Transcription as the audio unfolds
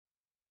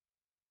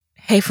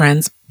Hey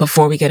friends,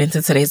 before we get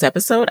into today's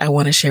episode, I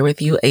want to share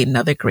with you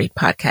another great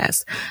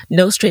podcast.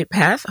 No Straight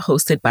Path,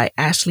 hosted by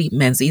Ashley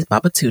Menzies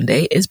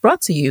Babatunde, is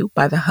brought to you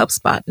by the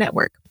HubSpot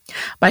Network.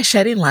 By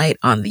shedding light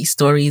on the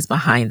stories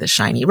behind the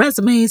shiny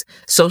resumes,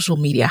 social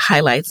media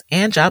highlights,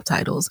 and job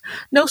titles,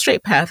 No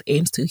Straight Path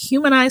aims to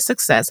humanize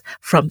success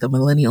from the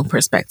millennial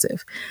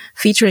perspective.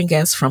 Featuring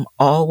guests from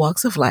all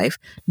walks of life,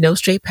 No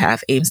Straight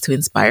Path aims to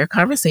inspire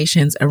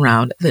conversations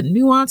around the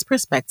nuanced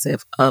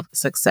perspective of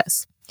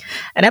success.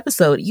 An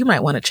episode you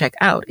might want to check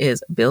out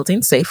is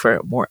Building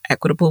Safer, More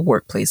Equitable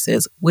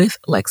Workplaces with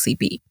Lexi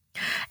B.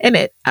 In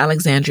it,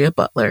 Alexandria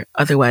Butler,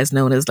 otherwise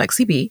known as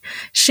Lexi B,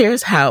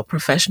 shares how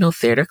professional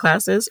theater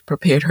classes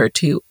prepared her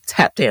to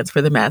tap dance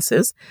for the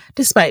masses,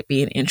 despite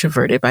being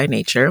introverted by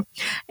nature.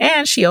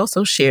 And she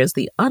also shares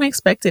the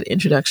unexpected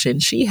introduction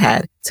she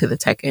had to the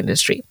tech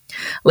industry.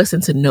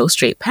 Listen to No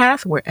Straight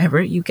Path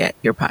wherever you get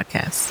your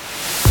podcasts.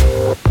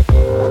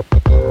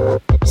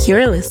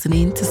 You're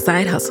listening to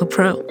Side Hustle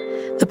Pro,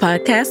 the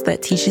podcast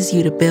that teaches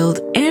you to build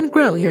and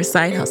grow your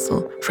side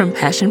hustle from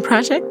passion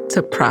project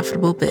to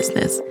profitable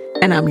business.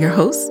 And I'm your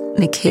host,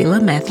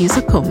 Nicaila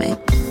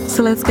Matthews-Okome.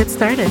 So let's get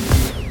started.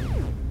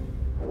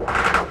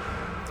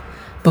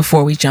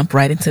 Before we jump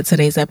right into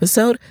today's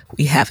episode,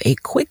 we have a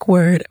quick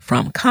word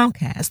from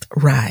Comcast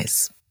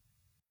Rise.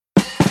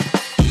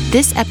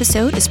 This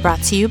episode is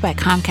brought to you by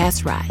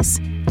Comcast Rise.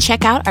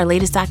 Check out our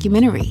latest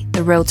documentary,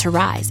 The Road to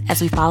Rise,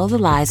 as we follow the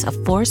lives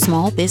of 4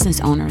 small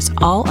business owners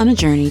all on a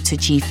journey to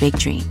achieve big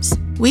dreams.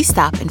 We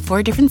stop in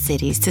 4 different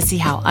cities to see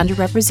how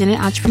underrepresented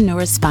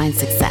entrepreneurs find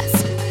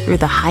success through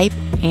the hype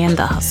and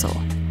the hustle.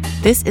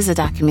 This is a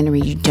documentary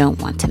you don't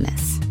want to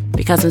miss.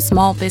 Because when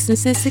small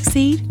businesses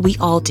succeed, we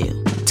all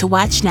do. To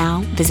watch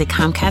now, visit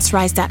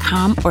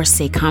ComcastRise.com or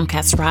say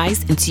Comcast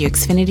Rise into your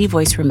Xfinity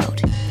voice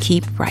remote.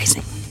 Keep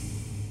rising.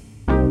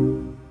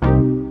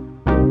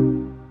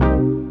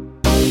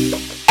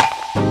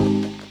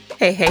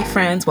 Hey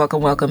friends,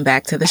 welcome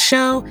back to the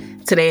show.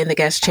 Today in the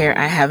guest chair,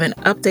 I have an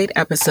update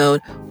episode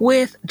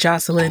with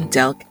Jocelyn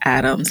Delk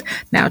Adams.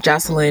 Now,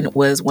 Jocelyn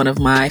was one of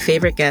my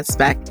favorite guests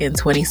back in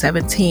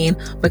 2017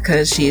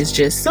 because she is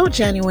just so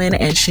genuine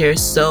and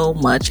shares so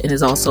much and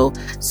is also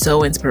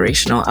so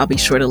inspirational. I'll be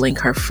sure to link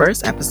her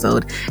first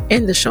episode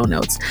in the show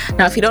notes.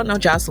 Now, if you don't know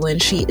Jocelyn,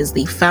 she is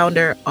the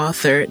founder,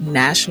 author,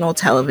 national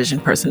television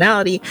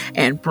personality,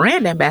 and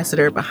brand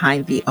ambassador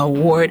behind the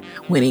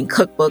award-winning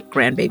cookbook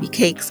Grandbaby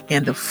Cakes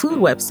and the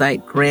food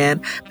website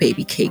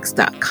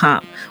grandbabycakes.com,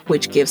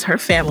 which gives her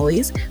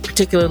families,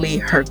 particularly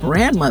her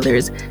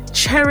grandmothers,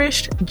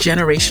 cherished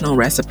generational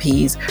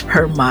recipes,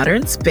 her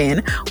modern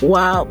spin,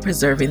 while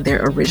preserving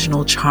their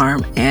original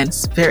charm and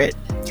spirit.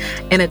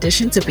 In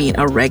addition to being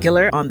a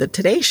regular on the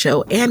Today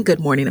Show and Good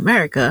Morning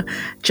America,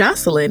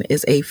 Jocelyn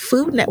is a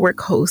Food Network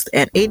host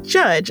and a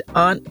judge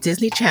on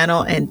Disney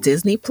Channel and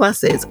Disney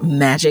Plus's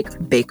Magic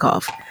Bake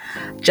Off.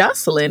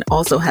 Jocelyn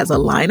also has a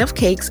line of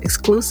cakes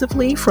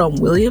exclusively from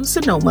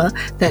Williams-Sonoma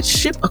that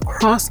ship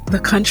across the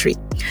country.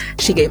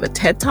 She gave a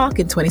TED Talk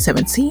in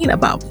 2017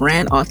 about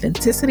brand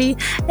authenticity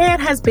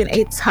and has been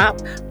a top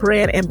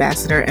brand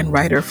ambassador and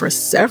writer for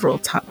several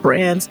top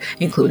brands,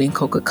 including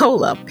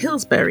Coca-Cola,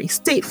 Pillsbury,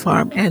 State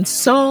Farm, and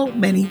so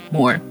many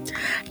more.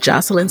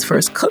 Jocelyn's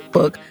first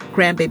cookbook,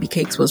 Grandbaby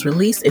Cakes, was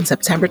released in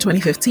September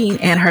 2015,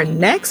 and her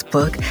next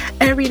book,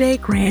 Everyday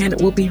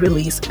Grand, will be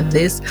released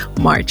this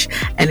March.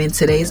 And in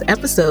today's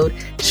episode,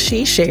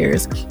 she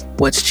shares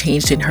what's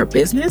changed in her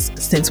business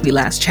since we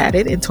last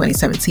chatted in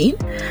 2017,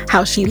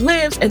 how she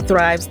lives and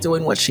thrives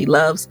doing what she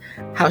loves,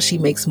 how she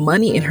makes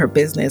money in her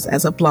business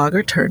as a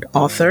blogger turned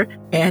author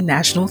and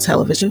national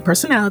television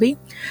personality,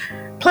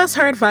 plus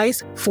her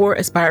advice for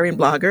aspiring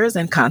bloggers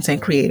and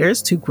content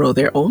creators to grow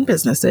their own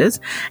businesses.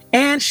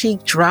 And she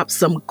drops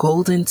some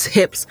golden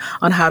tips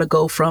on how to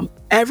go from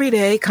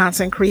everyday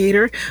content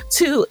creator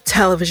to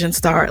television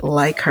star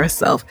like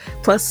herself,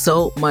 plus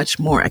so much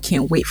more. I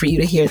can't wait for you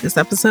to hear this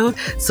episode,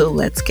 so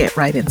let's get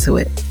right into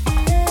it.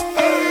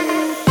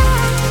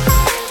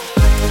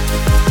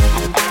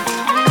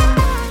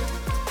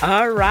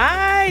 All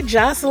right,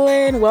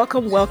 Jocelyn,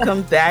 welcome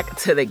back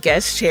to the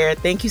guest chair.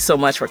 Thank you so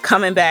much for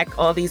coming back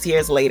all these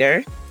years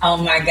later. Oh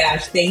my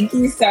gosh. Thank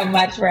you so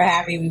much for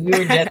having me. We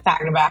were just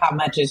talking about how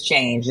much has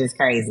changed. It's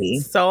crazy.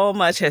 So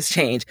much has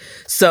changed.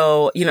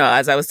 So,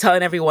 as I was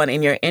telling everyone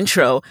in your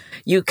intro,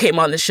 you came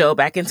on the show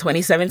back in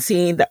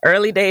 2017, the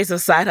early days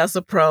of Side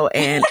Hustle Pro,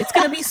 and it's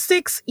going to be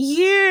 6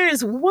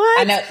 years. What?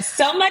 I know.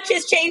 So much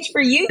has changed for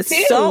you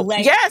too. So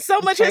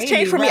much has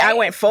changed for me. Right? I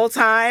went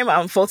full-time.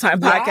 I'm a full-time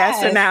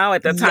podcaster now.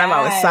 At the time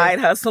I was side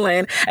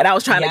hustling and I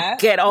was trying to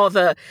get all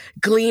the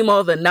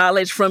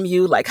knowledge from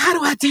you. Like, how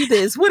do I do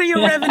this? What are your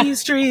revenue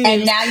streams?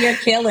 And now you're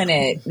killing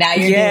it. Now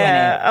you're doing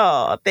it.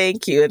 Oh,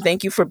 thank you. And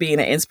thank you for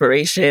being an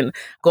inspiration.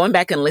 Going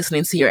back and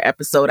listening to your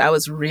episode, I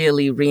was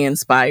really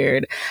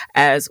re-inspired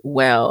as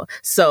well.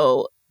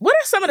 So what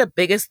are some of the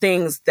biggest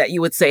things that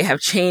you would say have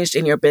changed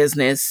in your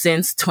business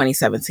since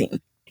 2017?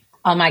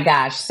 Oh my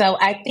gosh. So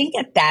I think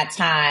at that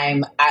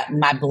time,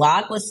 my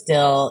blog was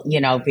still,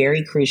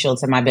 very crucial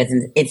to my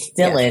business. It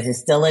still Yes. is. It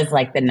still is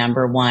like the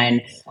number one,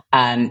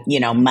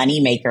 money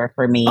maker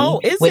for me, Oh,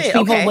 is which it?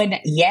 people Okay.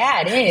 wouldn't.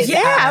 Yeah, it is.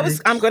 Yeah,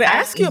 I'm going to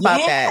ask you about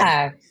that.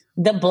 Yeah.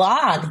 The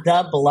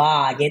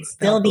blog, it's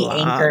The still the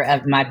anchor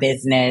blog. of my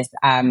business.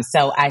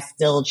 So I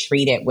still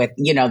treat it with,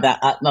 the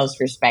utmost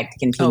respect, Oh,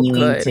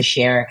 continuing to good.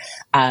 share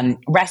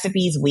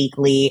recipes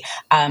weekly,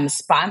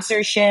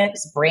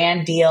 sponsorships,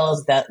 brand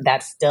deals.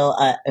 That's still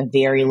a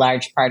very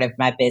large part of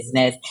my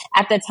business.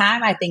 At the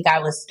time, I think I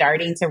was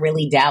starting to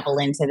really dabble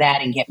into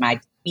that and get my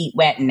feet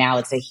wet. And now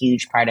it's a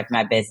huge part of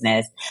my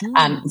business.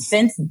 Mm.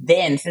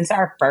 Since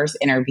our first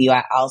interview,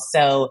 I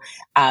also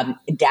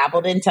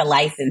dabbled into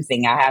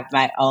licensing. I have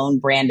my own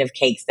brand of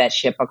cakes that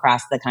ship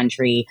across the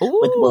country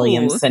with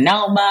Williams Ooh.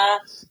 Sonoma.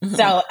 Mhm.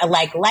 So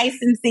like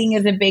licensing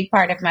is a big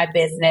part of my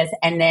business.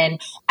 And then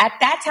at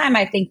that time,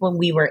 I think when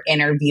we were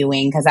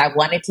interviewing, because I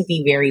wanted to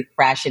be very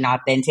fresh and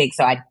authentic,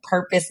 so I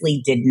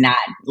purposely did not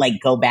like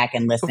go back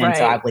and listen so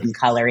I Right. wouldn't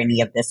color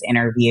any of this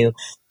interview.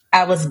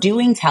 I was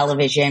doing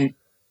television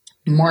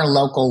more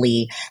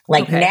locally.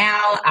 Like Okay.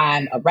 now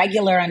I'm a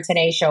regular on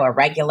Today's Show, a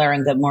regular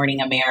on Good Morning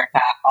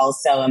America.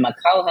 Also am a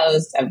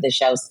co-host of the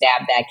show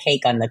Stab That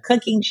Cake on the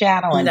Cooking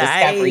Channel and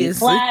Discovery Nice.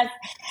 Plus.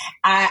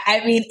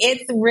 I mean,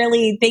 it's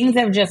really, things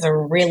have just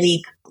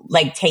really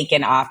like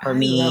taken off for I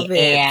me. love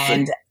it.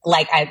 And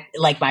like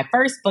my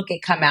first book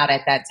had come out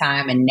at that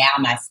time, and now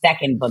my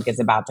second book is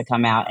about to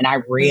come out. And I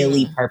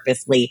really Mm.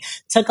 purposely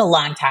took a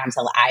long time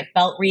till I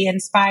felt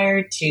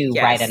re-inspired to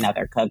write Yes.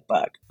 another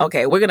cookbook.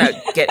 Okay, we're going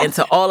to get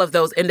into all of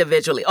those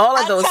individually, all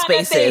of A those ton of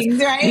spaces.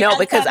 things, right? No, A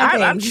because ton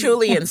of I'm things.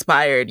 truly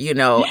inspired,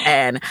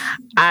 and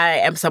I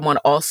am someone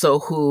also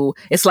who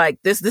it's like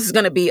this is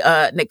going to be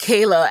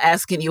Nikayla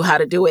asking you how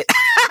to do it.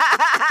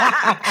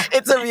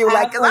 Interview,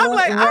 like, 'cause I'm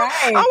like, Absolutely I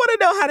right. want to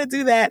know how to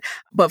do that.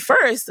 But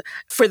first,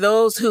 for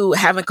those who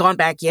haven't gone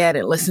back yet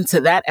and listened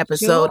to that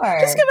episode,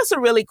 just Sure. give us a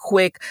really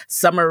quick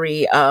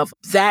summary of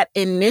that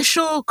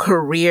initial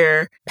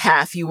career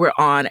path you were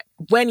on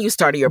when you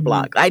started your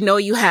blog. I know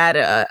you had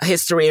a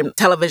history in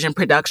television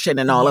production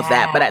and all of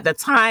that, but Yeah. at the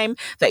time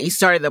that you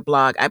started the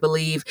blog, I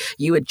believe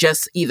you had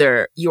just you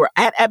were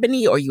at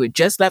Ebony or you had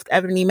just left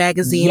Ebony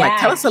magazine.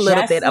 Like, tell us Yes, a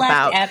little just bit left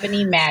about,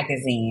 Ebony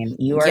magazine.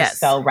 You are yes.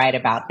 so right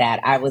about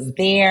that. I was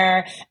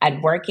there. I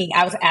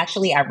was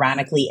actually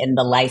ironically in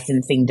the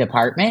licensing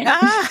department.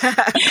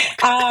 Ah,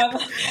 Um,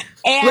 look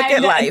at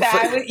and so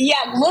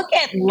life. look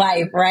at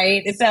life,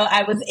 right? So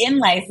I was in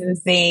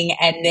licensing,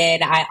 and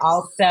then I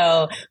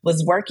also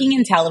was working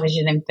in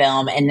television and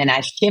film, and then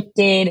I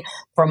shifted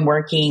from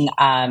working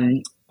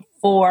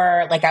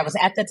for like I was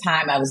at the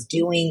time I was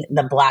doing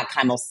the blog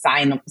kind of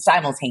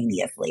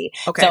simultaneously.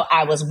 Okay. So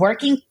I was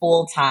working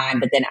full time,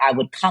 but then I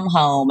would come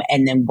home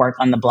and then work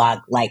on the blog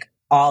like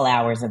all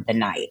hours of the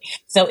night.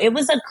 So it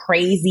was a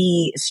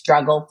crazy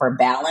struggle for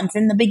balance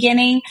in the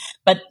beginning.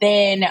 But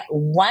then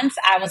once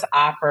I was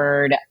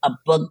offered a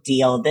book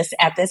deal,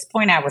 at this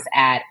point I was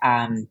at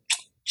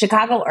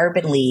Chicago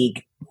Urban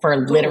League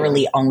for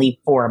literally only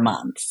 4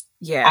 months.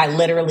 Yeah. I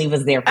literally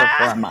was there for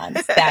 4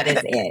 months. That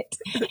is it.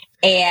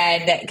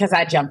 And because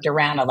I jumped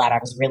around a lot, I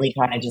was really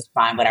trying to just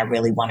find what I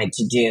really wanted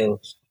to do.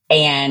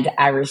 And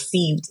I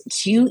received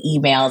 2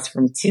 emails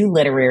from 2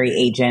 literary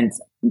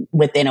agents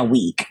within a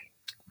week.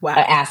 Wow.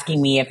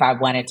 Asking me if I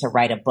wanted to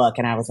write a book.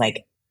 And I was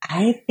like,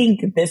 I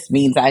think this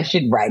means I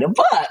should write a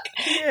book.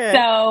 Yeah.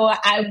 So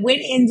I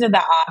went into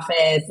the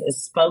office,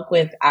 spoke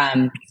with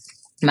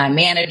my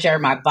manager.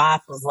 My boss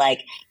was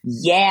like,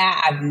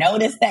 yeah, I've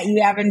noticed that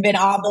you haven't been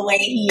all the way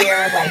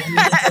here. Like, you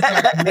need to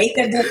sort of make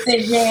a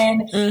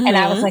decision. Mm-hmm. And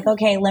I was like,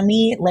 okay, let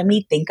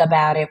me think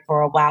about it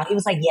for a while. He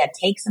was like, yeah,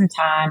 take some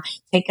time,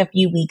 take a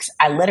few weeks.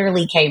 I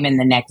literally came in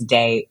the next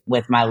day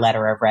with my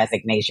letter of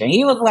resignation.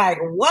 He was like,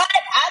 what?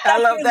 I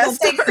love thought that you were gonna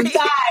take some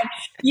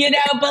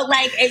time, but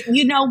like,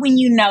 when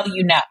you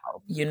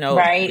know,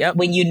 right? Yep.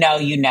 When you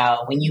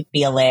know, when you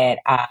feel it,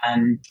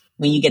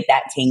 when you get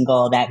that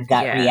tingle, that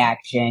gut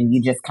reaction,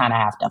 you just kind of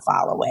have to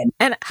follow it.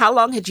 And how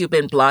long had you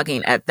been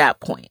blogging at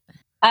that point?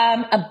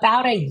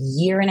 About a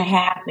year and a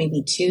half,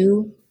 maybe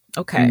 2.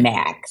 Okay.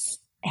 Max.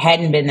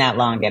 Hadn't been that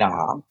long at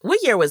all.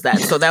 What year was that?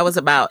 So that was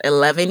about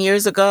 11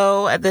 years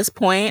ago at this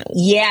point?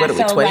 Yeah. What are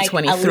we, so like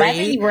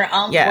 2023? we're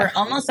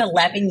almost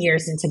 11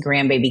 years into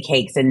Grandbaby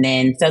Cakes. And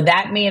then, so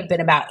that may have been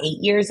about 8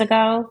 years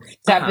ago.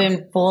 So I've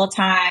been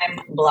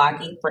full-time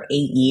blogging for 8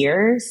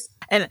 years.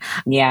 And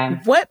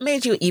what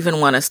made you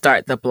even want to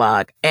start the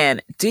blog?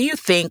 And do you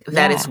think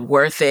that it's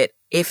worth it?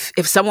 If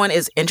someone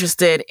is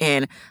interested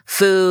in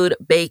food,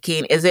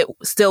 baking, is it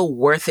still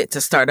worth it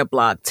to start a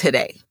blog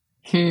today?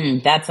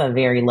 That's a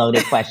very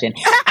loaded question.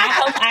 I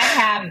hope I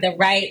have have the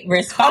right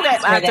response Okay,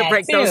 for I have to that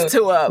break too. those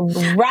two up.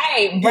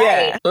 Right.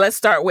 Yeah. Let's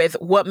start with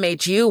what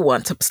made you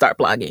want to start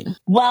blogging?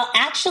 Well,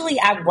 actually,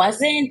 I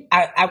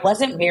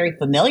wasn't very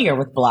familiar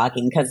with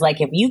blogging because,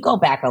 like, if you go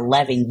back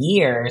 11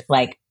 years,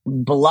 like,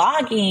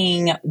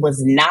 blogging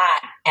was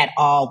not at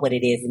all what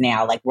it is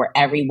now, like, where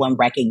everyone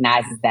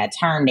recognizes that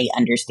term. They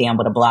understand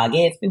what a blog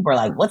is. People are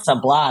like, what's a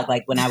blog?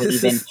 Like, when I would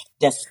even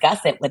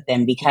discuss it with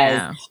them,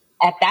 because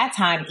at that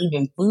time,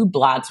 even food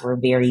blogs were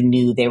very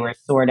new. They were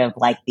sort of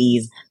like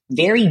these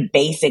very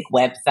basic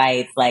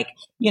websites. Like,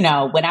 you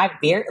know, when I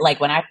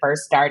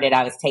first started,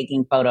 I was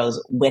taking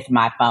photos with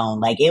my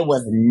phone. Like, it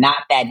was not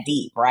that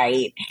deep,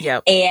 right?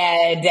 Yep.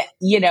 And,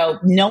 you know,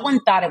 no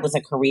one thought it was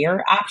a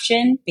career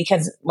option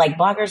because, like,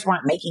 bloggers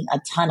weren't making a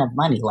ton of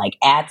money. Like,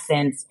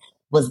 AdSense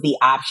was the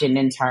option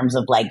in terms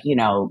of, like,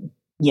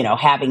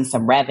 having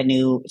some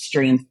revenue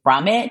stream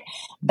from it,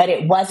 but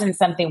it wasn't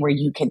something where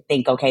you could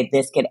think, okay,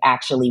 this could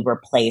actually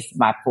replace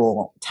my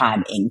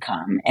full-time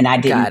income. And I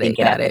didn't think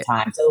it at the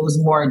time. So it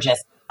was more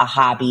just a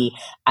hobby.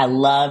 I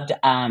loved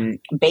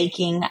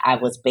baking. I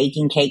was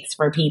baking cakes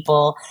for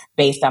people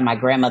based on my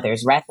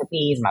grandmother's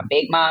recipes, my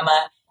big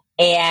mama.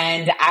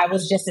 And I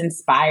was just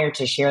inspired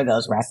to share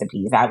those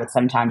recipes. I would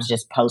sometimes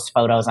just post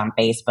photos on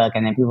Facebook,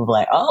 and then people were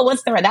like, oh,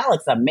 that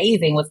looks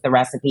amazing. What's the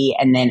recipe?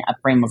 And then a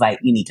friend was like,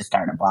 you need to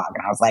start a blog.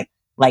 And I was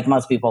like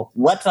most people,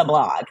 what's a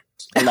blog?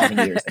 11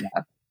 years ago.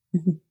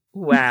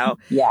 Wow.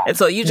 Yeah. And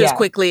so you just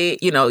quickly,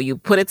 you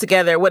put it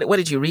together. What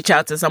did you reach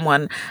out to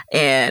someone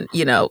and,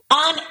 on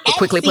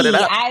quickly Etsy, put it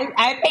up?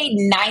 I paid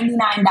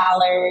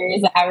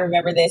 $99. I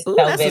remember this so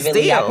that's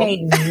vividly. A steal. I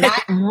paid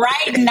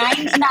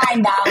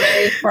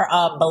 $99 for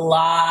a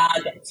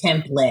blog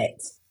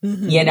template,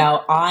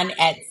 on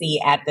Etsy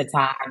at the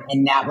time.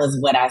 And that was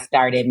what I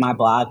started my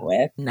blog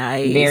with.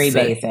 Nice. Very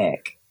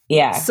basic.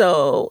 Yeah.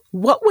 So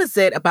what was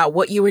it about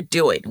what you were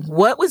doing?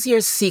 What was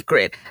your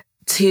secret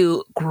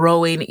to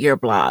growing your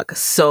blog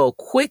so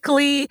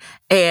quickly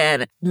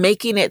and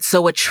making it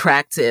so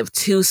attractive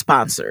to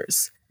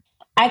sponsors?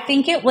 I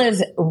think it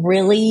was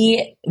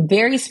really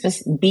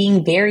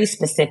being very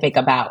specific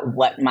about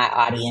what my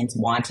audience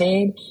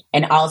wanted,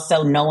 and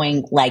also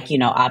knowing,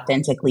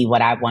 authentically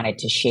what I wanted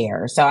to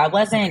share. So I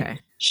wasn't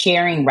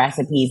sharing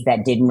recipes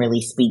that didn't really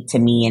speak to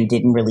me and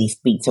didn't really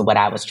speak to what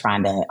I was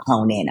trying to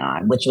hone in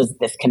on, which was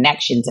this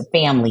connection to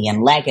family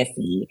and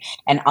legacy,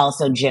 and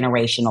also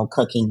generational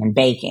cooking and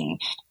baking,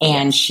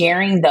 and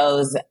sharing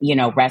those,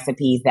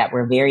 recipes that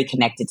were very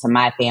connected to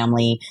my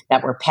family,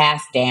 that were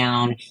passed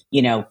down,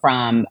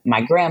 from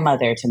my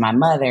grandmother to my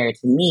mother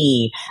to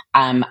me.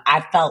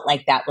 I felt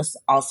like that was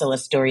also a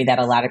story that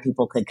a lot of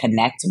people could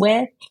connect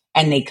with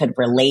and they could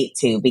relate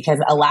to, because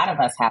a lot of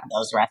us have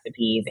those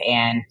recipes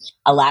and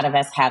a lot of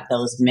us have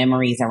those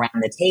memories around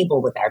the table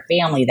with our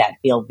family that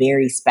feel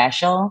very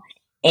special.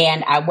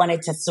 And I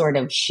wanted to sort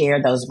of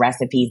share those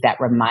recipes that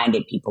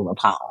reminded people of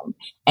home.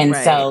 And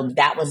so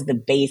that was the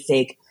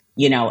basic,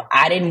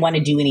 I didn't want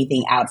to do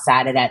anything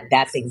outside of that.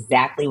 That's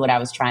exactly what I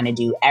was trying to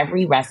do.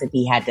 Every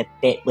recipe had to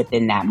fit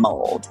within that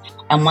mold.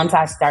 And once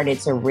I started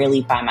to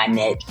really find my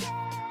niche,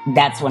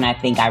 that's when I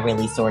think I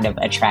really sort of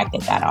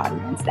attracted that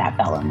audience that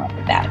fell in love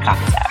with that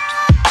concept.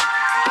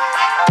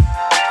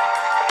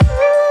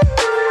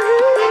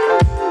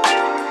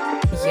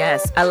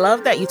 Yes, I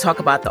love that you talk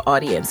about the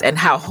audience and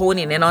how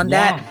honing in on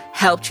that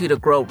helped you to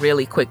grow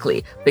really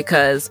quickly,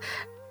 because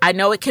I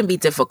know it can be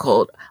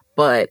difficult,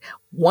 but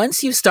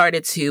once you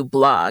started to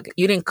blog,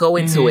 you didn't go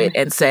into it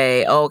and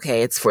say,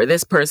 okay, it's for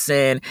this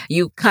person.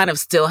 You kind of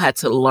still had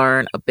to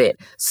learn a bit.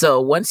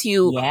 So once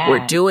you were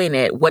doing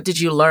it, what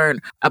did you learn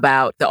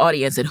about the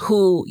audience and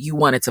who you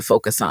wanted to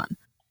focus on?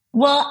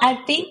 Well, I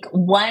think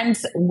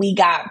once we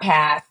got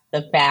past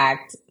the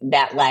fact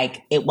that,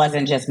 it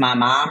wasn't just my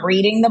mom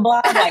reading the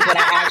blog, when I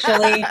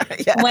actually,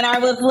 when I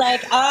was like,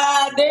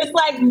 there's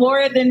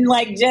more than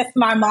just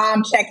my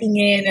mom checking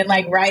in and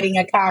writing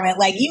a comment,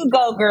 you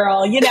go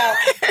girl,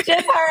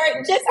 just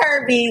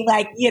her being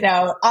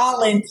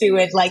all into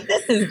it.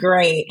 This is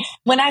great.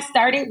 When I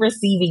started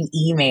receiving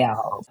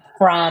emails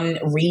from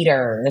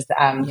readers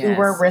who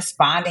were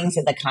responding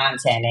to the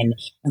content and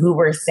who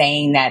were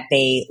saying that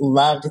they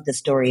loved the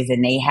stories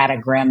and they had a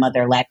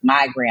grandmother like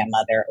my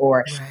grandmother,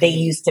 or they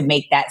used to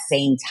make that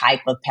same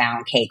type of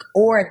pound cake.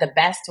 Or the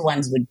best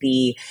ones would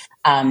be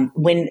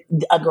when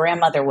a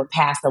grandmother would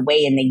pass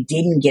away and they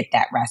didn't get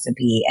that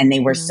recipe, and they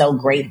were so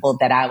grateful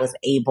that I was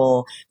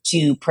able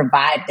to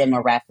provide them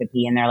a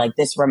recipe. And they're like,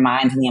 this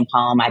reminds me of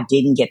home. I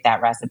didn't get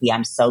that recipe.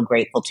 I'm so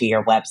grateful to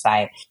your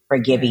website for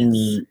giving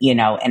me,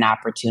 an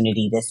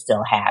opportunity to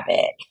still have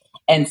it.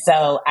 And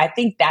so I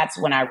think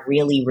that's when I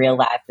really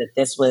realized that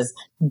this was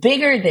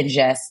bigger than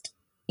just,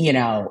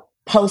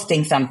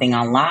 posting something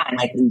online.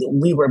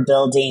 We were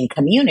building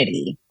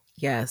community.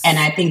 Yes. And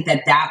I think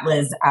that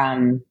was,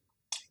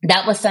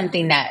 that was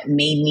something that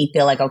made me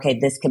feel like, okay,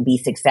 this could be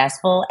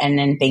successful. And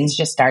then things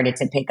just started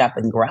to pick up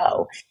and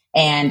grow.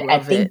 And I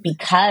Love think it.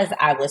 because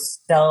I was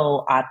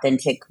so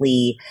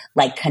authentically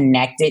like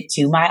connected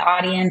to my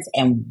audience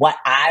and what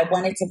I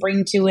wanted to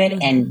bring to it, Hmm.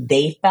 and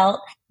they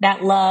felt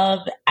that love,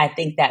 I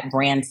think that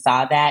brand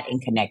saw that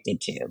and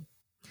connected to.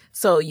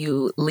 So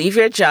you leave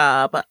your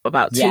job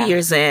about two Yeah.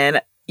 years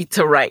in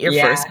to write your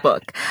Yeah. first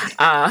book.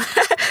 Uh,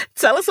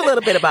 tell us a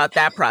little bit about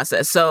that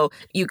process. So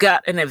you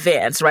got an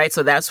advance, right?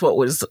 So that's what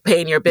was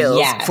paying your bills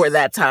Yes. for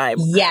that time.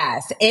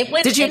 Yes. It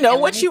was, Did you know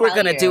and let what me you were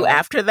tell going to do you,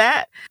 after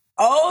that?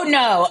 oh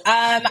no.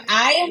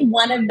 I am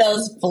one of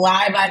those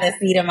fly by the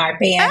seat of my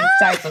pants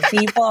type of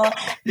people.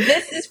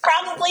 This is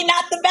probably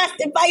not the best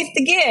advice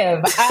to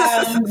give.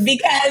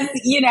 Because,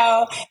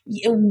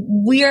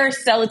 we're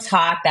so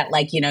taught that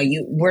like,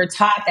 we're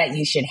taught that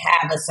you should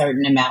have a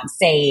certain amount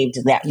saved,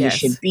 that you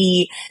should Yes.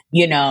 be,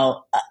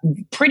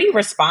 pretty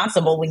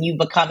responsible when you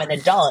become an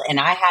adult. And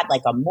I had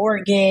like a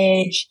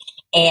mortgage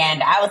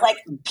and I was like,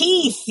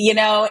 peace, and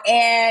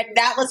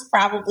that was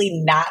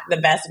probably not the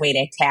best way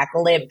to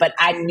tackle it. But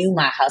I knew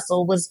my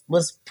hustle was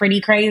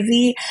pretty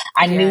crazy.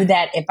 I knew Yeah.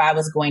 that if I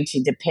was going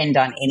to depend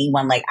on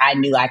anyone, like I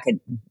knew I could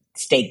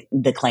stake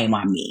the claim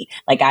on me.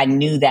 Like I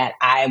knew that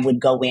I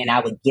would go in, I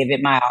would give it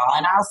my all.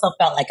 And I also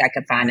felt like I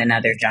could find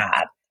another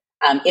job.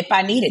 If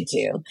I needed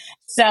to.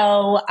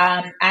 So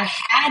I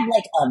had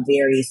like a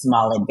very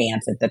small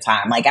advance at the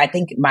time. Like I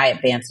think my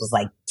advance was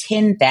like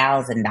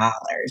 $10,000,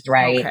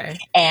 right? Okay.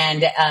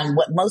 And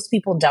what most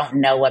people don't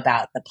know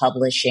about the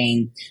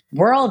publishing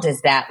world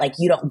is that like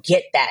you don't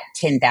get that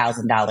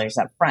 $10,000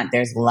 up front.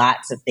 There's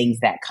lots of things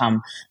that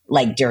come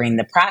like during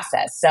the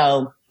process.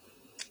 So,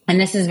 and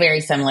this is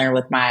very similar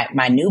with my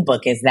new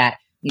book, is that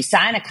you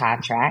sign a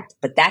contract,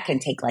 but that can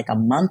take like a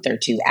month or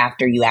two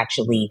after you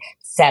actually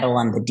settle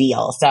on the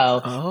deal.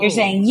 So you're Oh.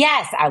 saying,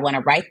 yes, I want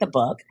to write the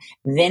book.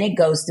 Then it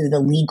goes through the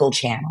legal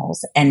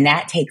channels, and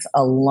that takes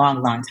a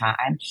long, long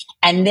time.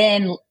 And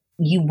then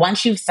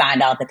once you've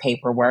signed all the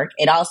paperwork,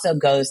 it also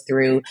goes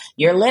through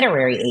your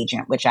literary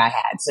agent, which I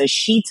had. So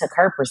she took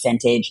her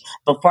percentage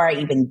before I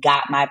even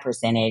got my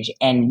percentage.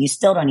 And you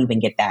still don't even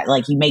get that.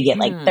 Like you may get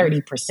like Hmm.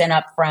 30%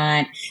 up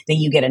front. Then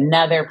you get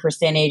another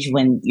percentage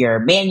when your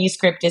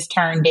manuscript is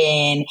turned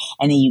in.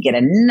 And then you get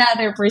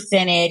another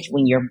percentage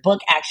when your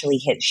book actually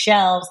hits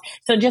shelves.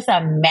 So just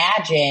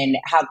imagine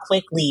how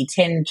quickly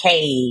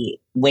 10K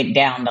went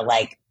down to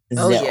like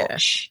Oh, yeah.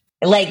 zilch.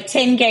 Like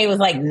 10K was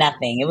like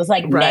nothing. It was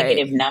like Right.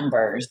 negative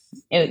numbers.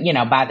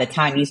 By the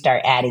time you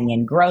start adding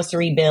in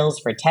grocery bills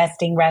for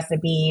testing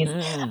recipes,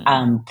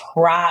 Mm.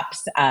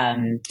 props,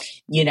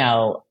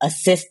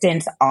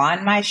 assistance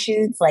on my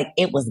shoots, like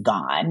it was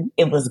gone.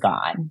 It was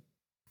gone.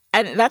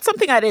 And that's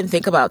something I didn't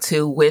think about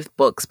too with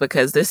books,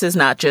 because this is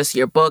not just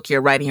your book, you're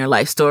writing your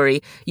life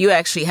story. You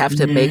actually have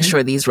to make Mm-hmm.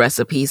 sure these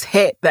recipes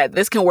hit, that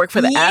this can work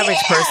for the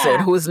average person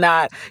Yeah. who's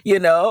not,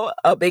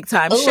 a big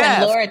time Oh, and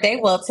chef. Lord, they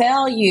will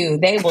tell you.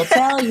 They will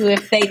tell you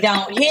if they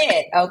don't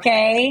hit,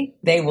 okay?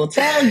 They will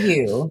tell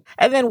you.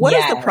 And then what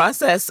is the Yes.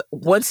 process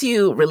once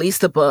you release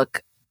the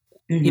book?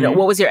 Mm-hmm.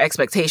 What was your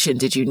expectation?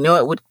 Did you know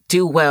it would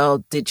do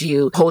well? Did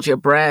you hold your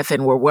breath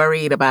and were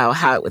worried about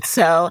how it would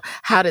sell?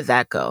 How did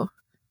that go?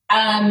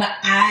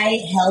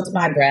 I held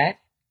my breath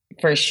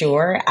for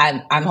sure.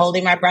 I'm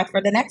holding my breath for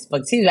the next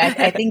book too.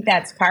 I think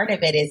that's part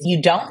of it, is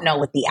you don't know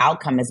what the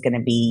outcome is going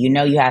to be.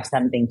 You have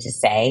something to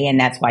say, and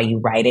that's why you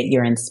write it.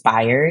 You're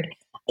inspired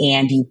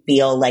and you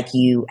feel like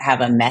you have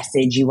a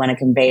message you want to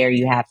convey, or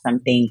you have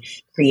something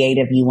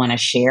creative you want to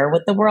share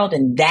with the world.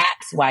 And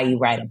that's why you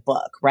write a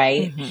book,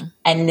 right? Hmm.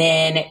 And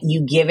then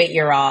you give it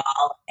your all,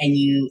 and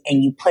you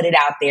put it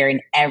out there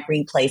in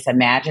every place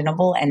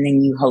imaginable, and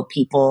then you hope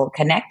people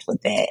connect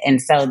with it.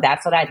 And so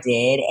that's what I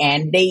did,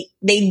 and they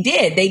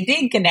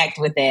did connect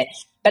with it.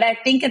 But I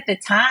think at the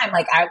time,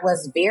 like I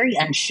was very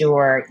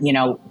unsure,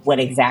 what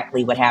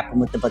exactly would happen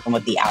with the book and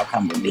what the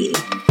outcome would be.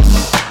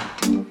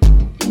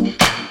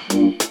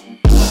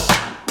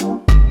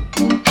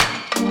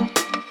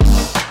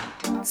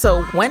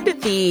 So when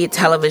did the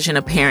television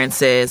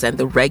appearances and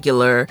the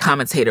regular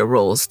commentator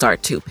roles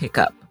start to pick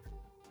up?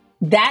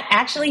 That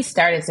actually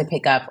started to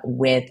pick up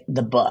with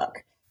the book.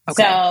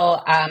 Okay. So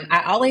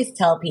I always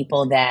tell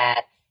people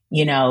that,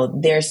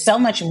 there's so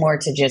much more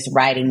to just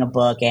writing a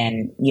book.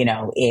 And,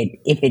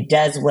 if it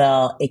does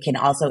well, it can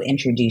also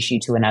introduce you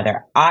to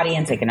another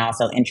audience. It can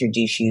also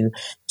introduce you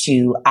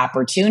to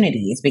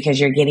opportunities, because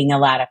you're getting a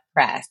lot of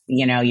press.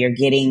 You're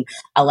getting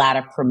a lot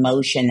of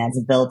promotion that's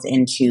built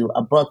into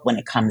a book when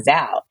it comes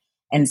out.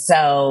 And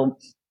so,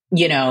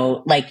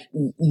 like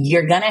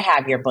you're going to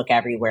have your book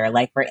everywhere.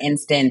 Like, for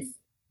instance,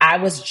 I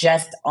was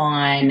just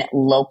on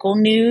local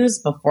news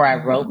before I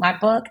wrote my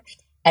book.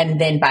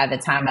 And then by the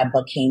time my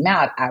book came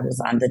out, I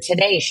was on the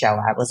Today Show.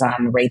 I was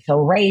on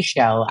Rachel Ray's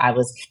show. I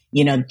was,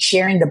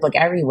 sharing the book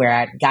everywhere.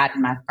 I'd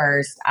gotten my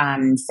first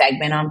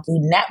segment on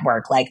Food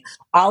Network. Like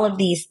all of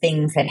these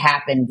things had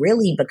happened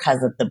really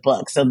because of the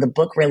book. So the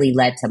book really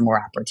led to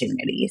more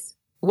opportunities.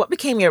 what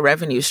became your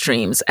revenue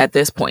streams at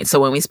this point? So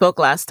when we spoke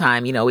last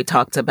time, we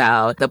talked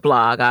about the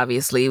blog,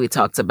 obviously. We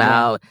talked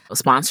about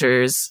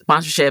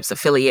sponsorships,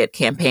 affiliate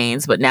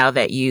campaigns. But now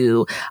that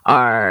you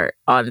are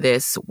on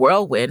this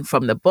whirlwind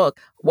from the book,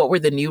 what were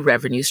the new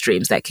revenue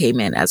streams that came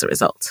in as a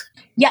result?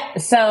 Yeah.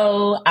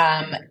 So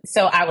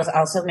I was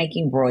also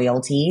making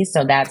royalties.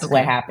 So that's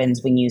what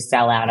happens when you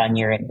sell out on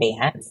your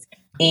advance.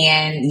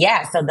 And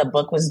so the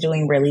book was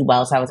doing really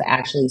well. So I was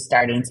actually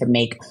starting to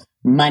make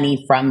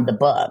money from the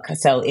book.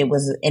 So it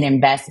was an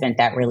investment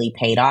that really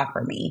paid off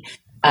for me.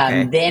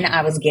 Then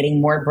I was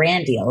getting more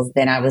brand deals.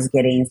 Then I was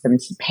getting some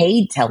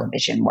paid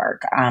television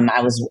work.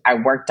 I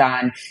worked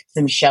on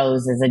some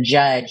shows as a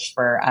judge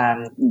for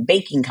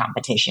baking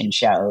competition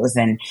shows.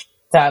 And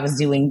so I was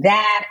doing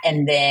that.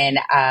 And then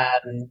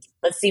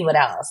let's see what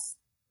else.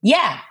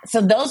 Yeah.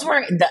 So those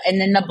were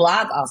and then the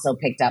blog also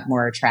picked up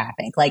more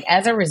traffic. Like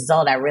as a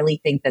result, I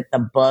really think that the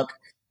book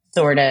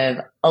sort of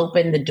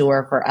opened the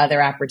door for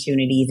other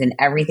opportunities, and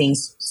everything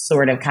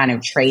sort of kind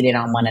of traded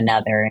on one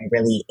another and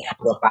really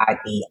amplified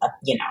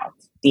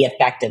the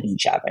effect of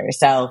each other.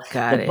 So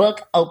the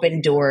book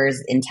opened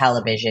doors in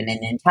television, and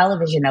then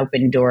television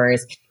opened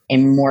doors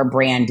in more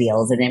brand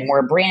deals, and then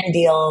more brand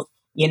deals,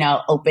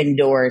 opened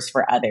doors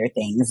for other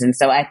things. And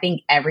so I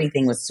think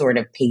everything was sort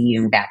of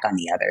piggybacking back on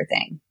the other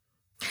thing.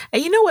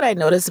 And you know what I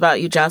noticed about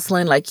you,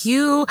 Jocelyn? Like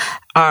you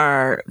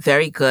are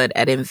very good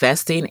at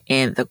investing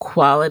in the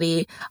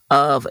quality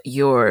of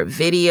your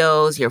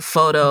videos, your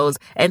photos.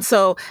 And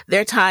so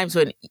there are times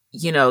when,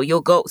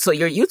 you'll go, so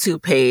your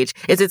YouTube page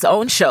is its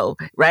own show,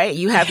 right?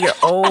 You have your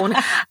own,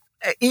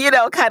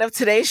 kind of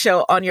Today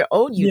Show on your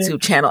own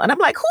YouTube channel. And I'm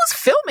like, who's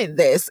filming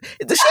this?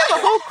 Does she have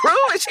a whole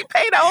crew? Is she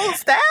paying a whole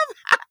staff?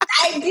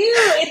 I do.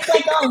 It's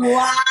like a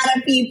lot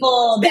of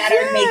people that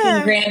are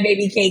making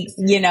grandbaby cakes,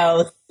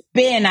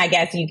 spin, I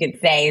guess you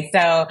could say. So,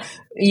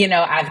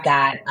 I've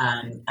got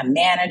a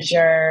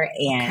manager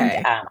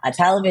and a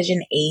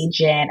television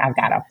agent. I've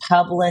got a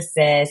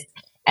publicist.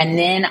 And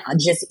then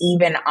just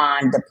even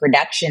on the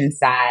production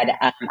side,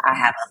 I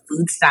have a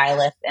food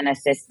stylist and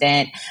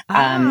assistant.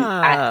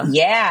 And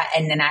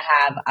then I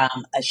have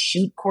a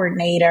shoot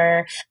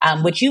coordinator,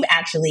 which you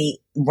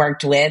actually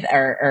worked with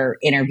or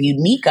interviewed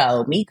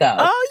Miko.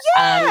 Oh,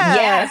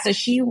 yeah. So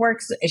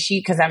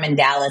because I'm in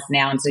Dallas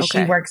now. And so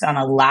she works on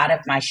a lot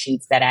of my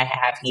shoots that I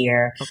have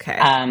here.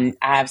 I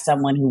have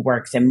someone who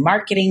works in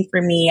marketing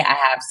for me. I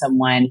have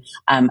someone,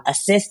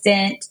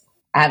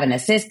 I have an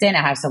assistant.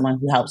 I have someone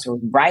who helps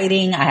with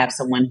writing. I have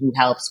someone who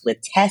helps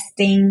with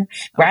testing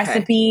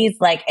recipes.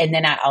 And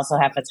then I also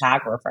have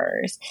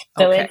photographers.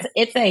 So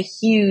it's a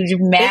huge,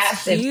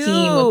 massive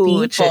team of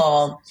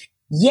people.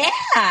 Yeah,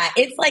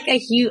 it's like a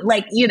huge,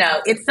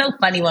 it's so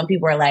funny when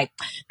people are like,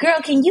 girl,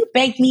 can you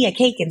bake me a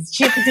cake and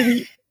ship it to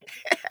me?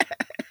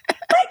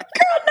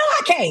 Girl, no,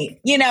 I can't.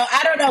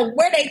 I don't know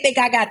where they think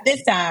I got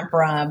this time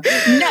from.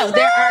 No,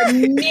 there are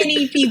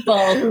many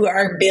people who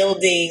are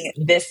building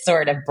this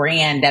sort of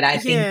brand that I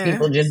think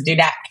people just do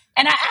not.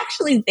 And I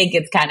actually think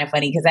it's kind of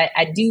funny because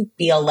I do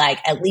feel like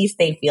at least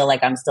they feel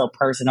like I'm still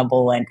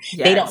personable and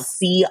they don't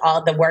see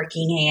all the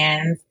working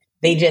hands.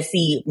 They just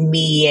see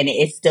me and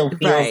it still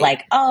feels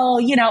like,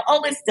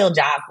 it's still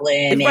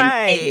Jocelyn.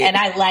 And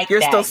I like You're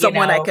that. still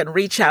someone I can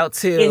reach out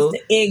to.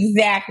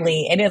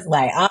 Exactly. And it's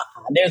like,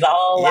 there's a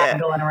whole lot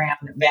going around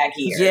back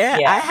here.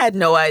 Yeah, I had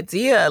no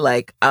idea.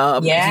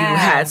 You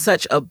had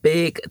such a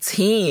big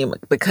team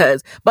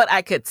but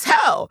I could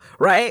tell,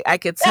 right? I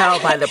could tell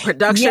by the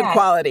production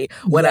quality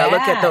when I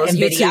look at those and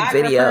YouTube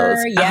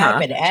videos.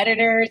 And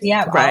editors.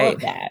 Yeah, all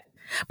of that.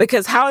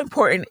 Because how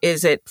important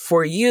is it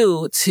for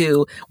you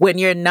to, when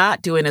you're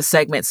not doing a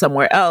segment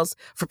somewhere else,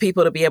 for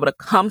people to be able to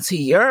come to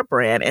your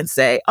brand and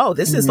say, oh,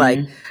 this is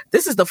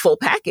this is the full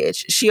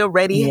package. She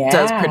already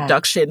does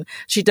production.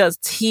 She does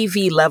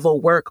TV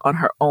level work on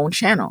her own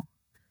channel.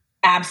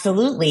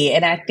 Absolutely.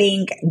 And I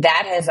think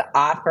that has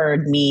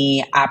offered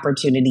me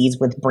opportunities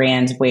with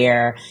brands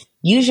where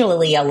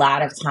usually a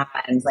lot of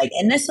times,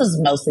 and this was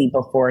mostly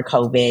before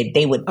COVID,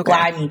 they would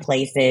fly me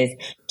places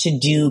to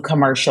do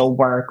commercial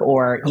work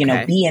or,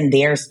 be in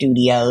their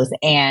studios.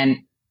 And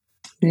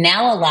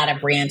now a lot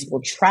of brands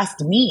will trust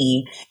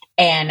me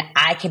and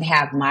I can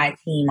have my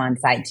team on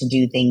site to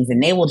do things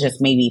and they will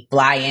just maybe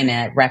fly in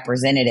a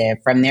representative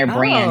from their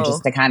brand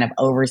just to kind of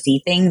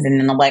oversee things. And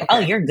then they're like, oh,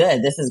 you're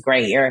good. This is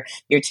great. Your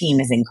team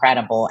is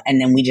incredible. And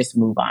then we just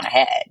move on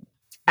ahead.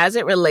 As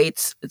it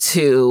relates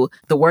to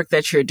the work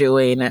that you're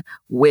doing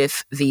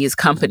with these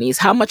companies,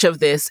 how much of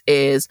this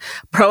is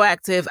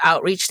proactive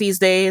outreach these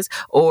days?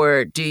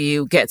 Or do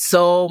you get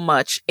so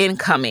much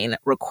incoming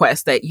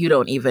requests that you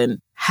don't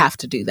even have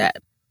to do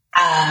that?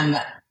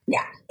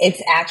 Yeah,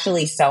 it's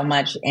actually so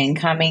much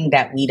incoming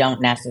that we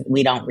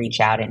don't reach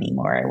out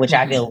anymore, which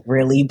I feel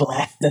really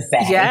blessed to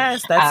say.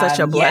 Yes, that's such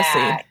a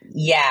blessing.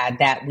 Yeah,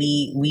 that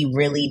we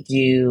really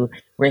do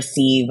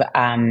receive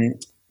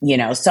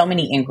so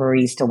many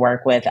inquiries to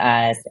work with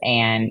us.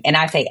 And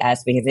I say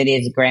us because it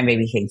is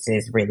Grandbaby Cakes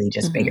is really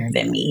just bigger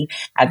than me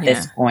at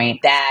this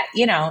point. That,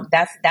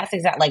 that's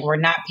exactly we're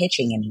not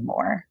pitching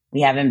anymore.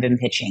 We haven't been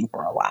pitching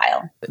for a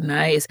while.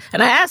 Nice.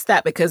 And I asked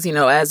that because,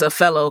 as a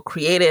fellow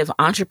creative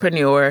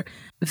entrepreneur,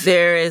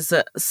 there is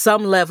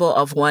some level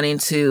of wanting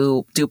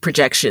to do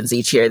projections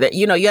each year that,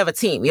 you have a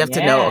team. You have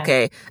to know,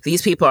 okay,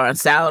 these people are on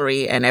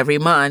salary and every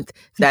month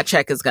that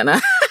check is going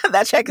to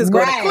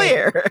to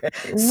clear.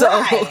 So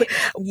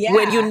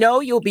when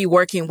you'll be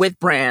working with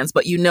brands,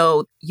 but you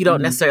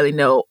don't necessarily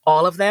know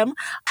all of them,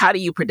 how do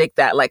you predict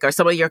that? Like, are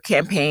some of your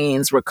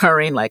campaigns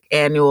recurring, like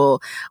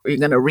annual, or you're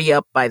going to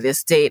re-up by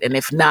this date? And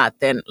if not,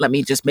 then let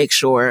me just make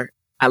sure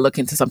I look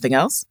into something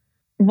else?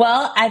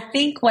 Well, I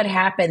think what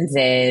happens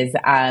is,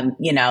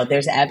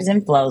 there's ebbs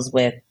and flows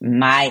with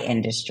my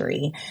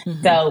industry.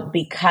 Mm-hmm. So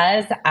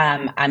because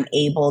I'm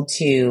able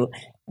to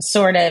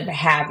sort of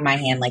have my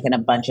hand like in a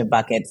bunch of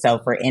buckets. So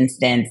for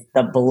instance,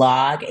 the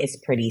blog is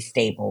pretty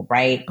stable,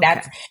 right?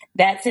 Okay.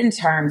 That's in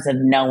terms of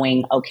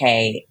knowing,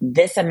 okay,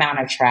 this amount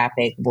of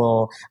traffic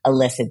will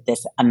elicit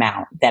this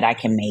amount that I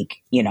can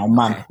make,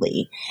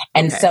 monthly.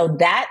 And so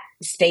that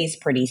stays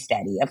pretty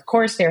steady. Of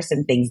course, there are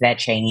some things that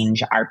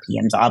change,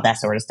 RPMs, all that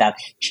sort of stuff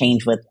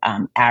change with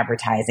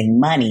advertising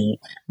money.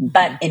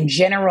 But in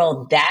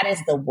general, that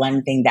is the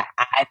one thing that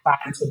I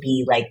find to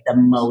be like the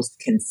most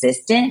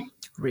consistent.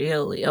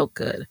 Really? Oh,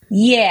 good.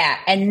 Yeah.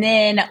 And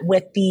then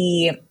with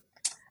the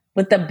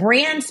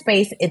brand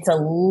space, it's a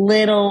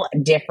little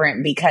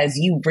different because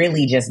you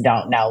really just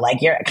don't know. Like,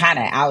 you're kind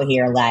of out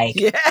here like,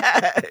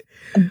 yeah.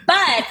 But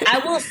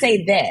I will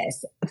say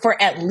this,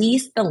 for at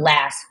least the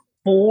last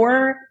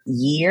 4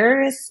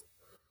 years,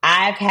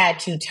 I've had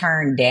to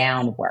turn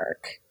down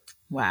work.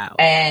 Wow.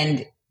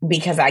 And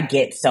because I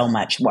get so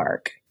much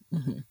work.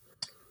 Mm-hmm.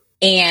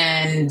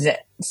 And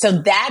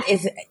so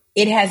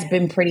it has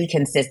been pretty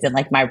consistent.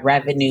 Like, my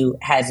revenue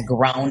has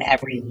grown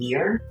every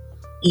year,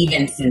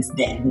 even since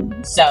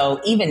then. So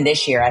even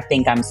this year, I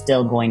think I'm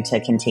still going to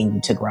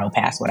continue to grow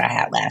past what I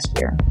had last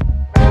year.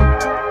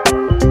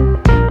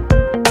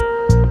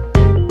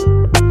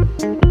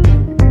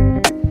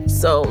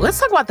 So let's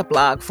talk about the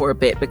blog for a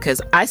bit, because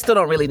I still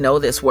don't really know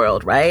this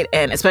world, right?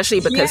 And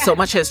especially because so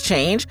much has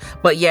changed.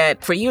 But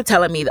yet, for you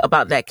telling me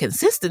about that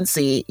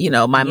consistency,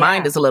 my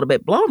mind is a little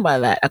bit blown by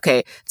that.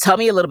 Okay, tell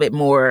me a little bit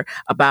more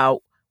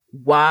about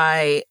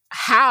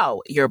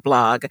how your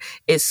blog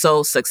is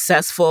so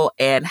successful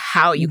and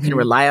how you can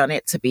rely on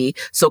it to be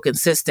so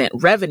consistent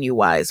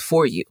revenue-wise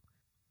for you.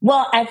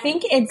 Well, I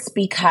think it's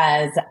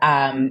because,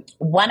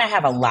 one, I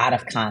have a lot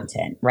of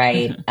content,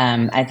 right?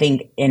 Mm-hmm. I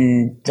think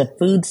in the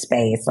food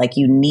space, like,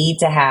 you need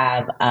to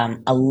have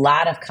a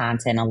lot of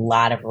content, a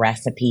lot of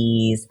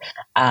recipes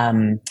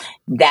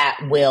that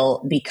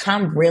will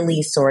become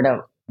really sort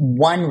of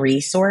one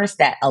resource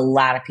that a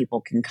lot of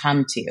people can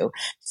come to.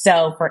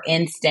 So for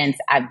instance,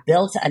 I've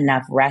built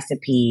enough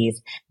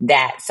recipes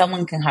that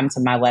someone can come to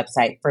my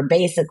website for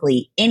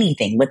basically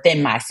anything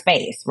within my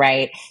space,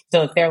 right?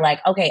 So if they're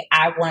like, okay,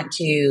 I want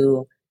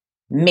to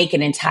make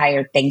an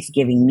entire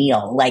Thanksgiving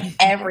meal, like,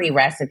 every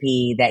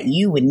recipe that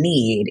you would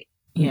need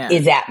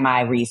is at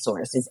my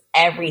resource, is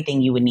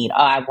everything you would need.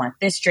 Oh, I want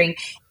this drink.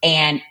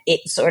 And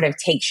it sort of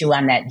takes you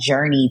on that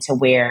journey to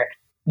where,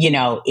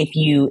 if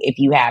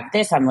you have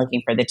this, I'm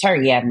looking for the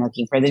turkey, I'm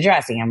looking for the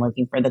dressing, I'm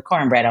looking for the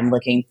cornbread, I'm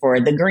looking for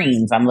the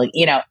greens, I'm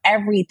looking,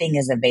 everything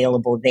is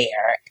available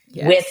there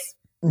with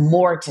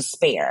more to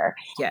spare.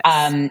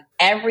 Yes.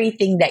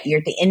 Everything that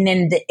and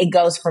then it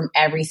goes from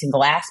every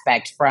single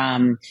aspect,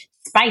 from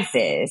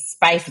spices,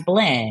 spice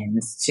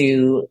blends,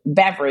 to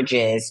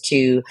beverages,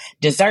 to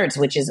desserts,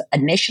 which is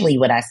initially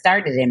what I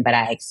started in, but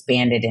I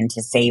expanded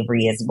into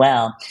savory as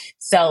well.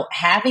 So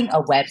having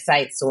a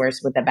website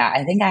source with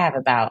I think I have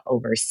about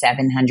over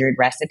 700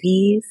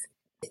 recipes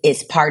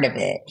is part of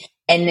it.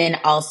 And then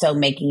also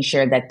making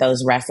sure that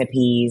those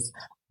recipes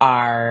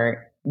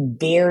are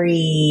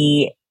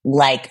very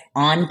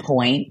on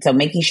point. So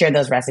making sure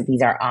those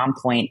recipes are on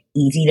point,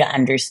 easy to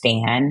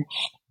understand,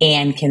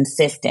 and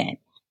consistent.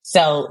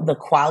 So the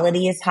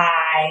quality is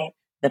high,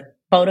 the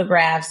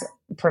photographs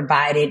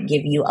provided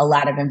give you a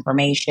lot of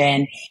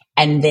information,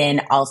 and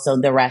then also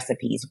the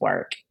recipes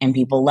work and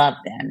people love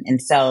them.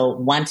 And so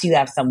once you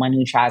have someone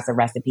who tries the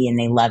recipe and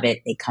they love it,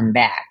 they come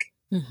back.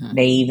 Mm-hmm.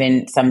 They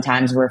even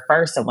sometimes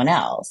refer someone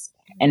else.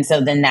 And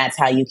so then that's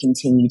how you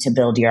continue to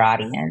build your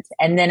audience.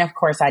 And then, of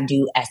course, I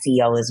do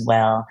SEO as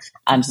well,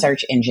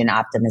 search engine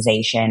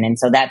optimization. And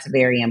so that's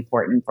very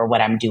important for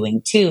what I'm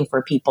doing, too,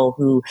 for people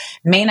who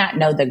may not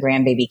know the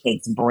Grandbaby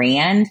Cakes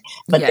brand,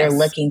 but they're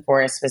looking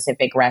for a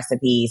specific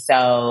recipe.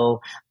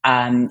 So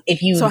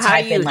if you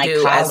type in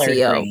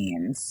collard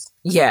greens.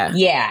 Yeah.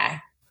 Yeah.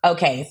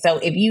 Okay. So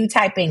if you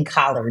type in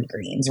collard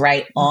greens,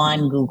 right,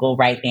 on Google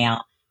right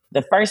now,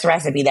 the first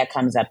recipe that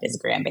comes up is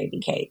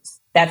Grandbaby Cakes.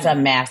 That's a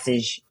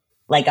massive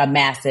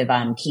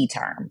key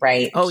term,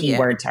 right?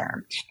 Keyword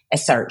term, a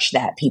search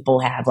that people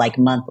have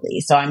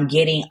monthly. So I'm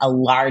getting a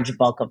large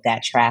bulk of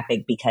that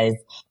traffic because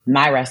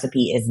my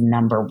recipe is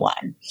number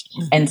one.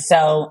 Mm-hmm. And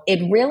so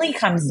it really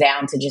comes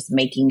down to just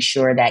making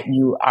sure that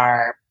you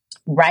are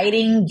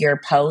writing your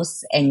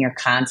posts and your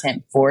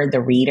content for the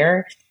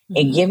reader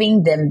and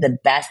giving them the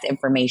best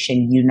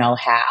information you know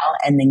how.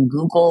 And then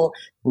Google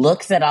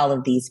looks at all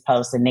of these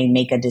posts and they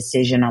make a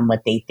decision on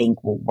what they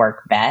think will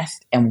work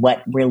best and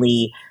what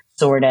really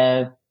sort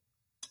of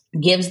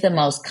gives the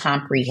most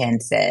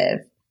comprehensive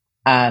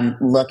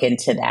look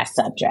into that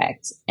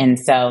subject. And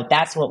so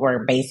that's what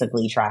we're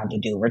basically trying to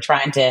do. We're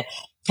trying to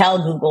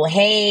tell Google,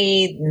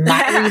 hey,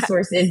 my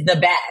resource is the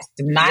best.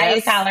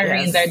 My collard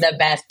greens are the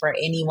best for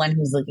anyone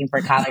who's looking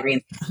for collard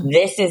greens.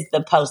 This is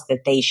the post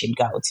that they should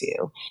go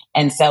to.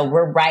 And so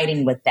we're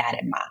writing with that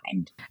in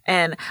mind.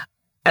 And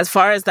as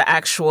far as the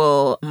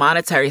actual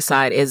monetary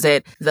side, is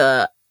it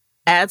the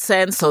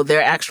AdSense, so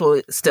they're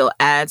actually still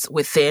ads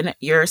within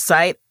your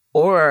site?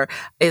 Or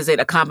is it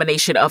a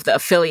combination of the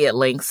affiliate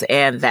links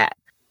and that?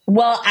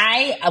 Well,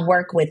 I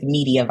work with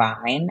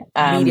Mediavine,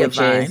 which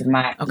is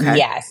my,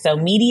 so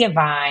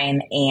Mediavine,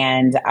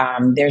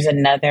 and there's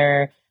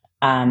another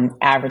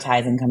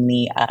advertising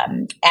company,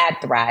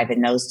 AdThrive,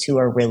 and those two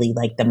are really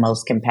like the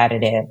most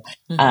competitive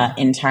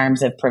in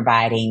terms of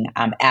providing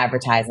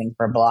advertising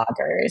for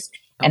bloggers.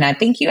 And I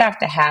think you have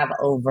to have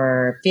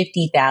over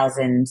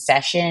 50,000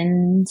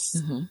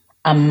 sessions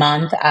a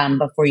month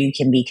before you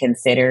can be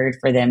considered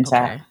for them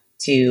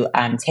to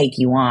take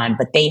you on.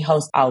 But they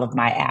host all of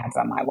my ads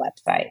on my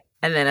website.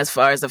 And then as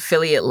far as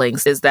affiliate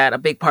links, is that a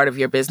big part of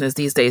your business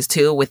these days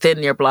too,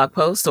 within your blog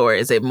posts, or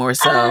is it more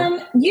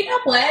so? You know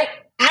what?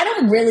 I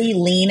don't really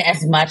lean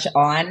as much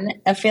on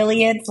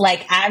affiliates.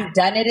 Like I've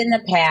done it in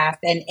the past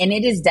and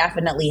it is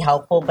definitely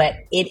helpful, but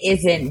it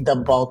isn't the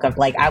bulk of,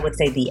 like, I would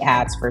say the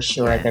ads for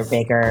sure, the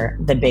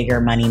bigger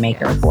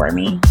moneymaker for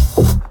me.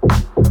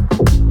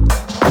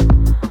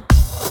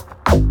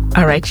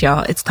 All right,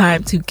 y'all, it's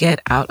time to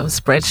get out of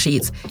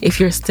spreadsheets. If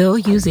you're still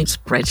using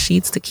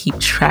spreadsheets to keep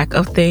track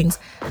of things,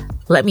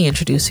 let me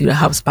introduce you to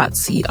HubSpot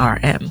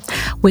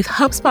CRM. With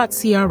HubSpot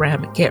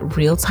CRM, get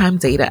real-time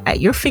data at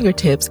your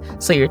fingertips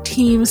so your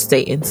teams stay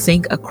in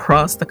sync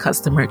across the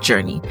customer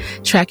journey.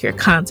 Track your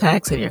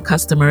contacts and your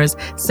customers,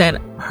 send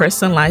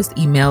personalized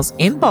emails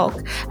in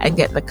bulk, and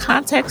get the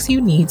context you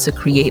need to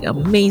create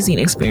amazing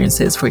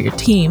experiences for your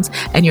teams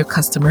and your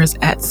customers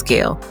at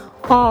scale,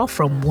 all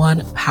from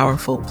one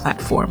powerful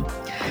platform.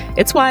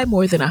 It's why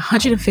more than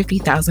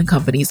 150,000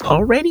 companies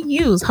already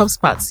use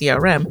HubSpot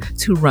CRM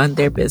to run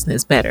their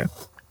business better.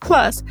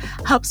 Plus,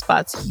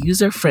 HubSpot's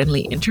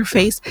user-friendly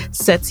interface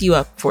sets you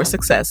up for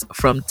success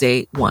from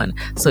day one,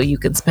 so you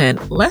can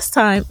spend less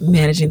time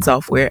managing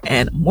software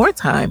and more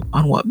time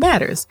on what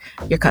matters,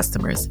 your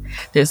customers.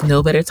 There's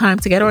no better time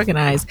to get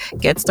organized.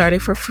 Get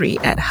started for free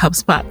at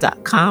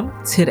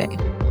HubSpot.com today.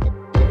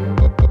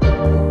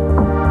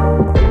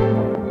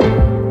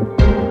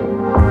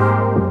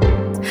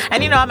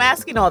 And, I'm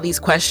asking all these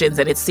questions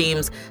and it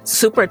seems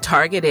super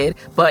targeted,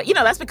 but,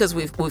 that's because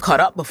we've caught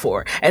up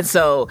before. And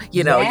so,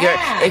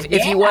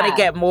 if you want to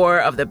get more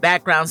of the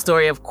background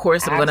story, of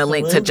course, I'm going to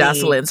link to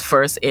Jocelyn's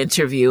first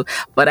interview.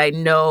 But I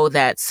know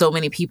that so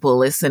many people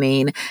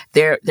listening,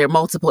 there are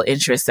multiple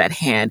interests at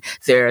hand.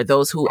 There are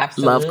those who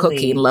love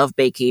cooking, love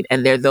baking,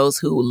 and there are those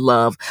who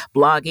love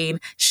blogging,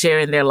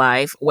 sharing their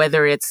life,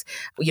 whether it's,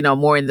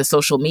 more in the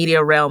social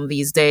media realm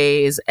these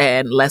days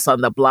and less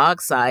on the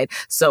blog side.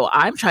 So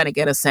I'm trying to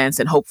get a sense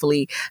and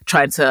hopefully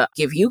trying to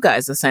give you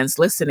guys a sense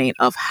listening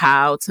of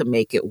how to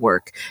make it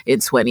work in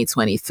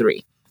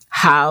 2023.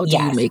 How do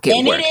you make it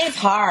work? And it is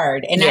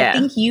hard. And I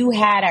think you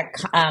had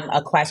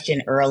a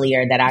question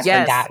earlier that I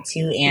forgot to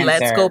answer.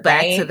 Let's go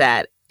back to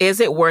that. Is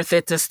it worth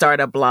it to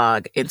start a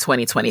blog in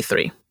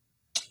 2023?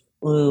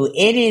 Ooh,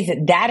 it is.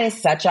 That is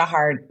such a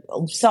hard.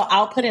 So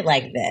I'll put it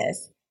like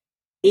this.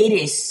 It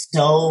is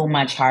so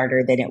much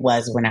harder than it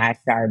was when I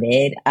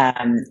started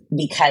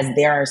because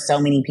there are so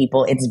many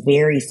people. It's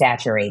very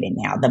saturated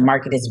now. The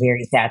market is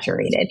very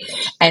saturated.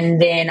 And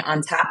then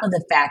on top of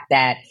the fact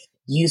that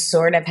you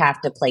sort of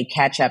have to play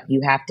catch up,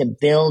 you have to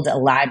build a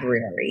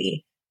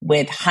library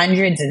with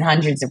hundreds and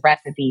hundreds of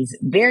recipes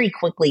very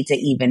quickly to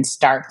even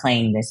start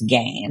playing this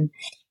game.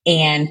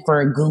 And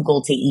for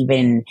Google to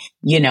even,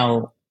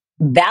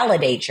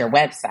 validate your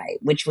website,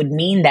 which would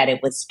mean that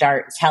it would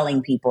start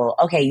telling people,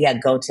 okay,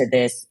 go to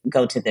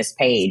this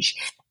page.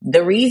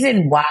 The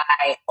reason why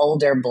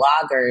older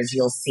bloggers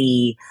you'll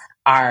see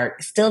are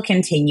still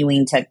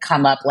continuing to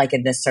come up like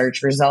in the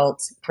search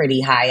results pretty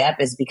high up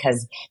is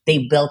because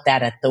they built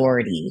that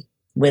authority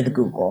with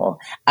Google.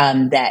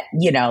 That,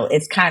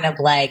 it's kind of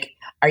like,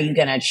 are you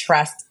going to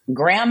trust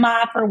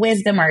grandma for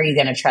wisdom or are you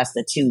going to trust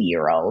a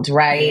 2-year-old,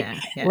 right?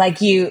 Yeah. Like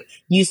you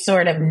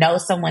sort of know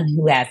someone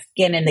who has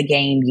skin in the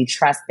game, you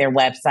trust their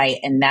website,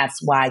 and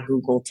that's why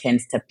Google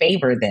tends to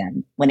favor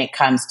them when it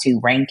comes to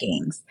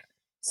rankings.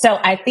 So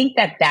I think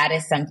that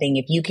is something,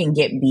 if you can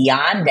get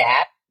beyond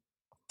that,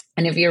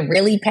 and if you're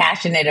really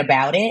passionate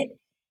about it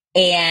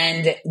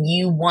and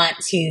you want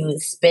to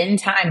spend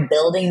time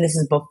building, this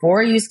is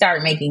before you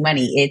start making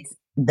money, it's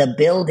the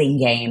building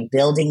game,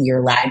 building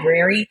your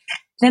library.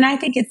 then I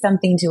think it's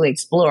something to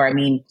explore. I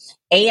mean,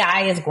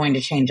 AI is going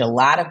to change a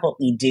lot of what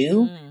we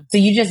do. So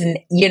you just,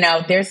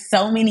 there's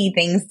so many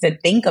things to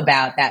think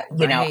about that,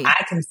 Right.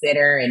 I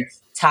consider and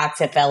talk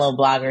to fellow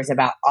bloggers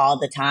about all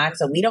the time.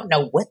 So we don't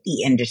know what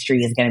the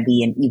industry is going to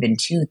be in even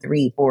 2,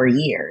 3, 4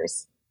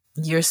 years.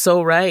 You're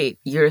so right.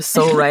 You're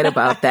so right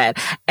about that.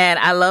 And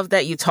I love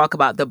that you talk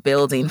about the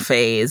building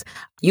phase.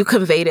 You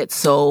conveyed it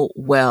so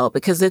well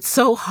because it's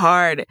so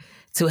hard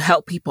to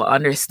help people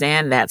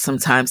understand that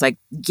sometimes. Like,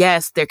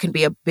 yes, there can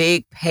be a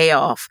big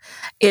payoff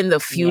in the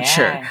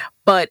future,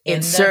 but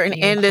in certain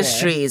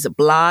industries,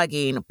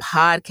 blogging,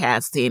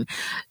 podcasting,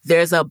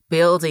 there's a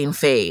building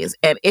phase.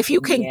 And if you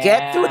can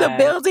get through the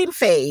building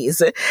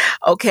phase,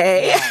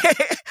 okay,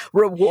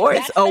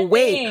 rewards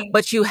await,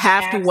 but you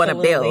have to want to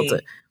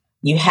build.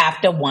 You have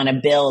to want to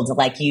build.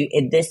 Like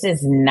this is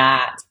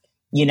not,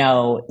 you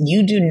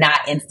do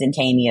not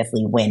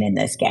instantaneously win in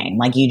this game.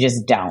 Like you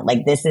just don't.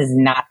 Like this is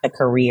not the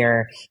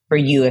career for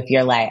you if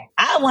you're like,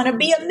 I want to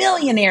be a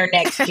millionaire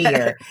next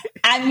year.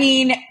 I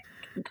mean,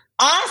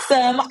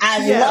 awesome.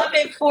 I love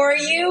it for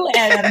you.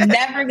 And I'm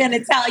never going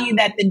to tell you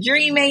that the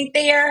dream ain't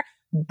there.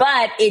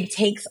 But it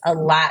takes a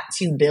lot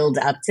to build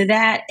up to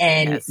that.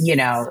 And,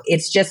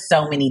 it's just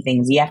so many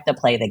things. You have to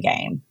play the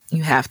game.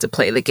 You have to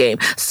play the game.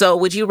 So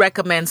would you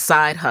recommend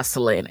side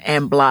hustling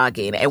and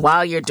blogging and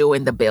while you're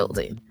doing the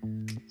building?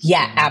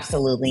 Yeah,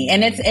 absolutely.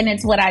 And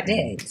it's what I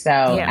did. So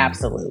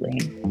absolutely.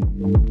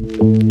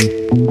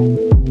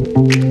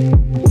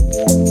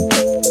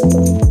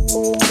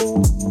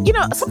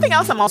 Something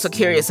else I'm also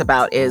curious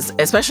about is,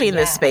 especially in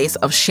this space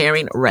of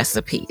sharing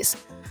recipes,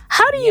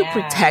 how do you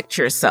protect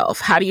yourself?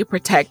 How do you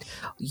protect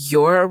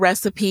your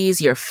recipes,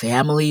 your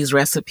family's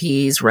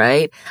recipes,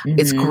 right?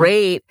 It's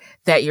great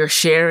that you're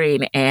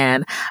sharing.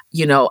 And,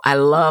 I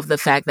love the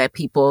fact that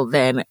people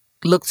then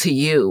look to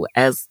you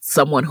as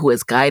someone who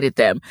has guided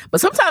them.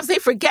 But sometimes they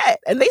forget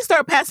and they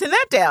start passing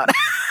that down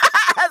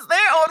as their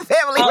own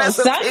family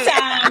recipe.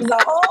 Sometimes a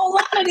whole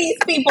lot of these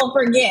people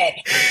forget.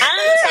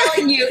 I'm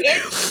telling you,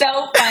 it's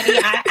so funny.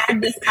 I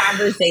had this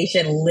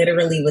conversation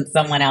literally with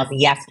someone else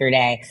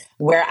yesterday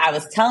where I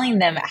was telling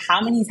them how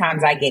many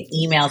times I get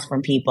emails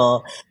from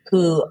people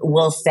who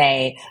will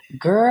say,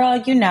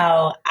 girl,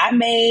 I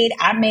made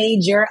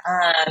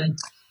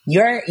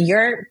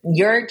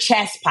your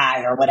chest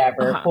pie or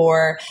whatever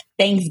for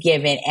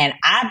Thanksgiving. And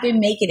I've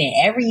been making it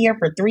every year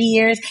for 3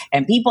 years.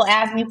 And people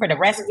ask me for the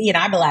recipe and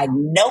I'd be like,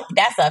 nope,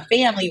 that's a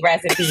family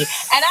recipe. And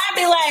I'd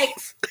be like,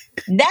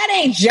 that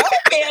ain't your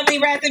family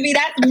recipe.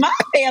 That's my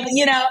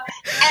family, And I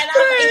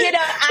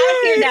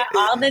hear that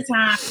all the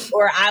time.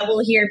 Or I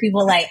will hear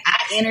people like, I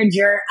entered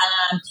your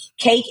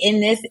cake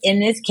in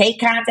this cake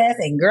contest,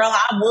 and girl,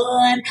 I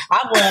won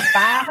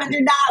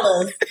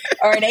 $500.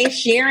 Or they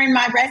sharing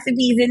my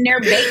recipes in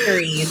their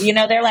bakeries.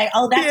 They're like,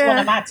 oh, that's one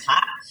of my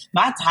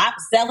top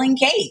selling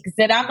cakes.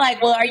 And I'm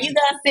like, well, are you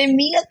gonna send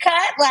me a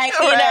cut? Like,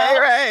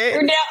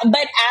 right.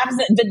 But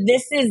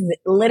this is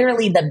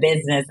literally the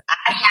business.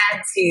 I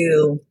had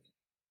to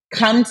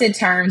come to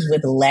terms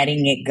with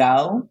letting it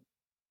go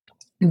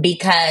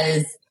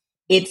because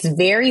it's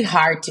very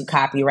hard to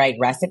copyright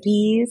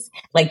recipes.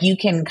 Like you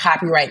can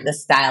copyright the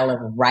style of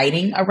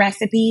writing a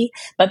recipe,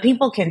 but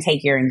people can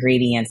take your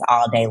ingredients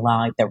all day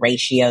long, the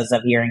ratios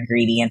of your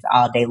ingredients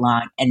all day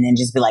long, and then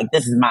just be like,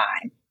 this is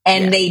mine.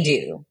 And they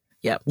do.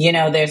 Yep.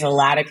 There's a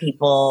lot of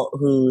people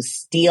who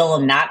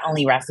steal not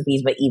only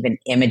recipes, but even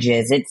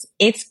images.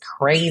 It's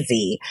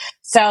crazy.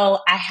 So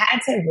I had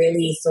to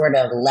really sort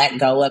of let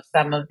go of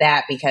some of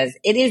that because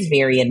it is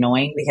very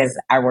annoying because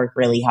I work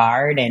really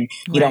hard and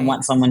you don't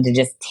want someone to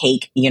just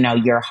take,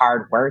 your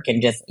hard work and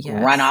just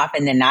run off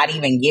and then not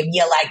even give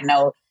you like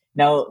no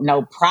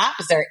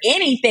props or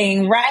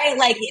anything, right?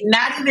 Like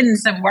not even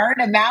some word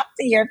of mouth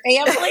to your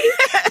family.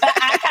 But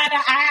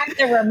I have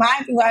to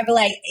remind people, I'd be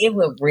like, it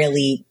would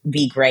really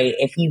be great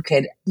if you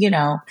could,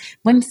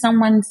 when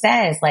someone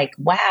says like,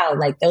 wow,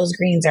 like those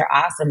greens are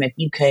awesome, if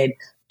you could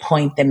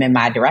point them in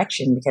my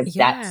direction because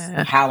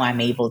that's how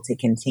I'm able to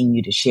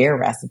continue to share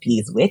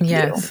recipes with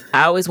you.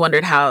 I always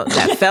wondered how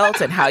that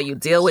felt and how you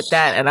deal with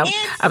that. And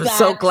I'm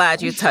so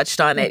glad you touched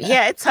on it.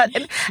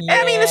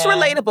 I mean, it's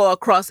relatable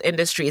across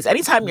industries.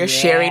 Anytime you're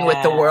sharing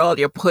with the world,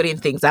 you're putting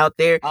things out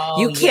there.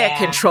 You can't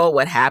control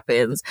what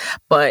happens,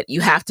 but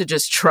you have to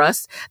just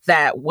trust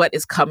that what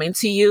is coming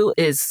to you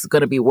is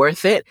going to be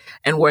worth it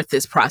and worth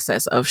this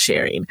process of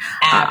sharing.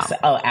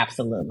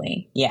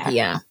 Absolutely.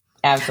 Yeah.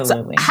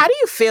 Absolutely. So how do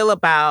you feel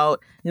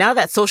about now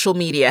that social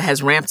media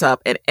has ramped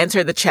up and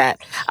entered the chat,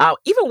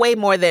 even way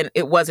more than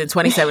it was in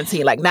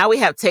 2017? Like now we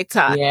have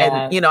TikTok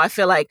and, I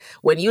feel like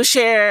when you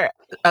share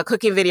a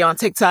cooking video on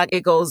TikTok, it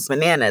goes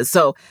bananas.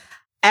 So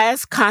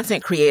as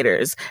content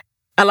creators,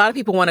 a lot of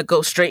people want to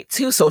go straight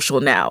to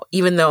social now,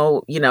 even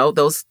though,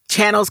 those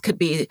channels could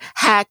be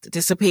hacked,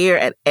 disappear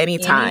at any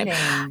time.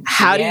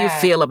 How do you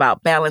feel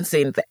about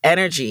balancing the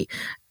energy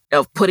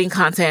of putting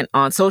content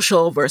on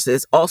social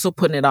versus also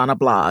putting it on a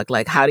blog?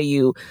 Like, how do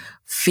you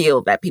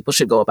feel that people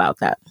should go about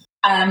that?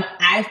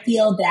 I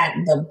feel that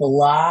the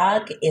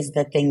blog is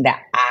the thing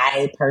that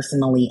I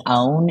personally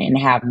own and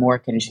have more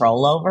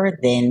control over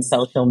than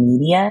social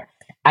media.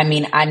 I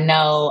mean, I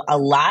know a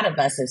lot of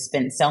us have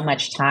spent so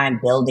much time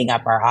building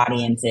up our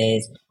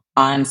audiences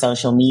on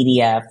social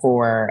media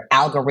for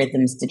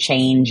algorithms to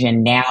change,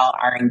 and now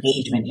our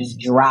engagement just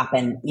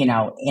dropping,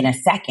 in a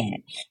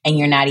second, and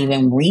you're not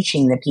even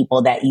reaching the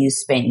people that you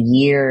spent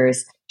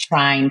years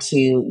trying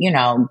to,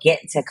 get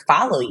to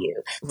follow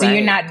you. So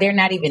Right. they're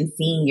not even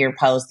seeing your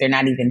post. They're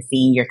not even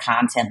seeing your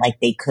content like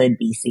they could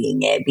be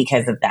seeing it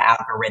because of the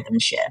algorithm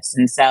shifts.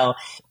 And so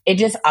it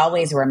just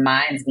always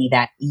reminds me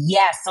that,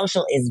 yeah,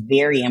 social is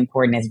very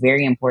important. It's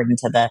very important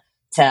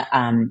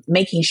to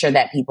making sure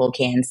that people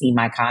can see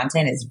my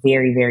content is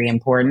very, very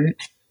important.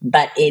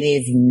 But it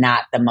is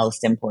not the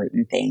most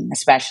important thing,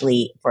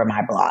 especially for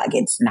my blog.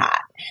 It's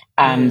not.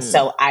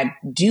 So I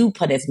do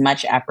put as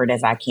much effort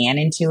as I can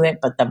into it,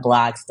 but the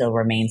blog still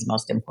remains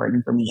most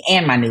important for me,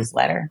 and my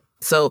newsletter.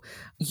 So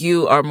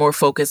you are more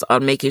focused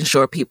on making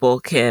sure people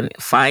can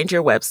find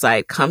your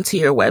website, come to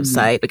your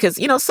website, because,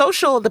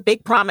 social, the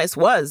big promise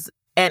was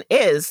and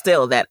is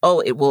still that,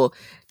 it will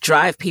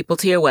drive people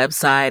to your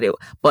website,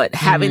 but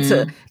having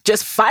to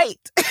just fight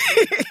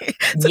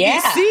to be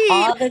seen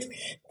all this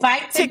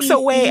fight to takes be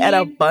away seen. at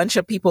a bunch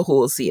of people who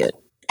will see it.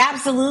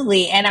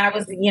 Absolutely. And I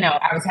was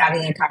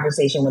having a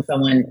conversation with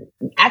someone,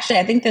 actually,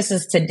 I think this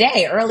is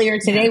earlier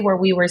today, where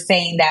we were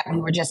saying that we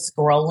were just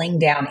scrolling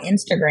down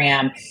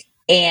Instagram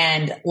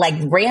and like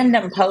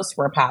random posts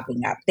were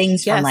popping up,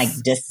 things from like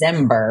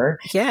December.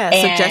 Yeah,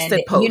 and,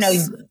 suggested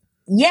posts.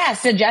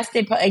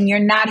 Suggested, and you're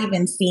not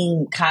even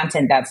seeing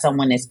content that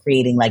someone is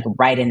creating like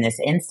right in this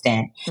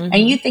instant. Mm-hmm.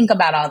 And you think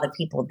about all the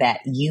people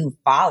that you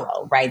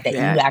follow, right? That you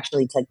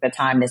actually took the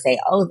time to say,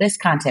 oh, this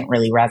content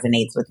really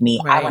resonates with me.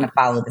 Right. I want to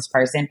follow this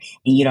person,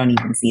 and you don't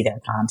even see their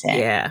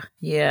content.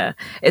 Yeah.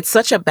 It's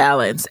such a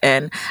balance.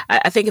 And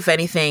I think if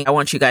anything, I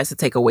want you guys to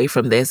take away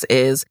from this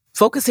is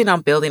focusing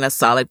on building a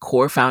solid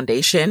core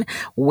foundation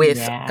with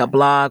a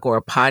blog or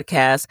a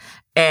podcast.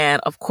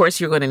 And of course,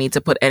 you're going to need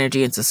to put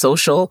energy into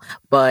social,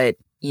 but,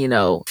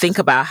 think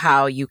about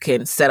how you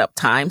can set up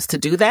times to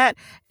do that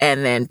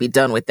and then be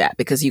done with that,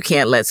 because you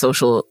can't let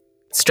social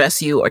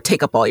stress you or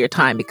take up all your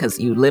time because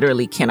you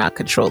literally cannot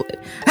control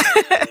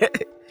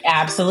it.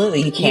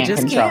 Absolutely. You can't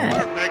control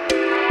it.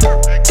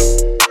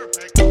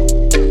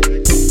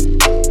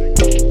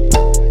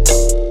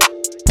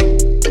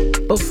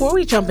 Before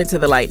we jump into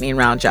the lightning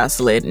round,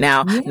 Jocelyn,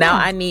 now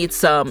I need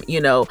some,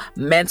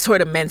 mentor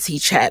to mentee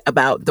chat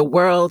about the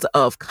world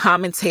of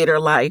commentator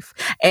life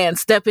and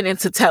stepping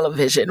into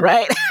television,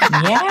 right?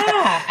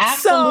 Yeah,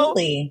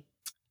 absolutely.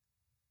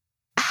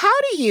 So,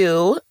 how do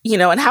you,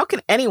 and how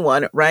can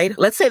anyone, right?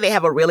 Let's say they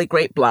have a really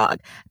great blog,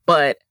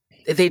 but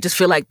they just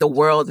feel like the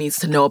world needs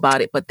to know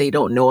about it, but they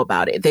don't know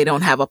about it. They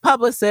don't have a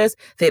publicist.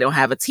 They don't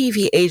have a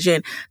TV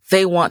agent.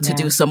 They want to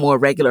do some more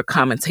regular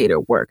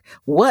commentator work.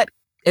 What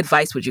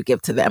advice would you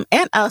give to them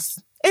and us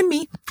and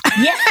me?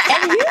 Yeah,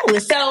 and you.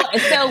 So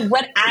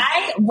what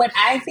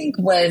I think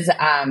was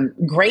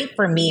great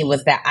for me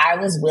was that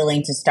I was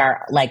willing to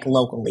start like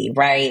locally,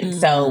 right? Mm-hmm.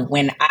 So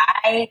when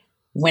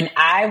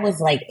I was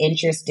like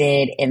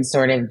interested in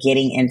sort of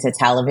getting into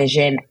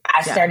television,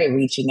 I started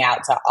reaching out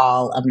to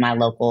all of my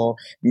local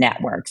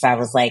networks. I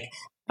was like,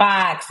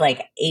 Fox,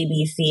 like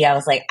ABC,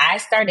 I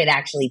started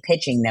actually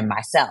pitching them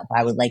myself.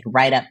 I would like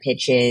write up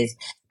pitches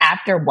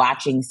after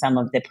watching some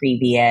of the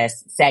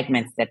previous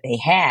segments that they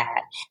had.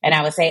 And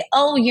I would say,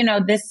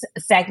 this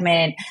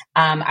segment,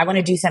 I want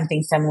to do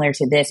something similar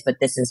to this,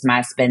 but this is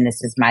my spin.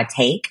 This is my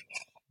take.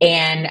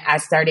 And I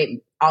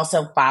started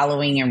also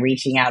following and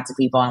reaching out to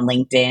people on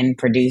LinkedIn,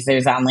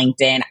 producers on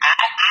LinkedIn.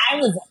 I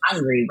was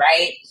hungry,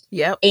 right?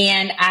 Yep.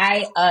 And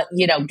I,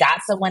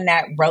 got someone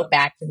that wrote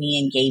back to me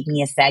and gave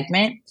me a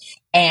segment.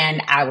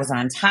 And I was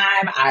on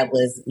time. I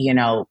was,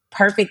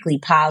 perfectly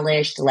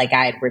polished. Like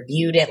I had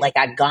reviewed it. Like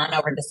I'd gone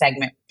over the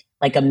segment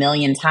like a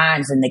million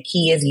times. And the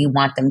key is you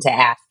want them to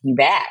ask you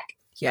back.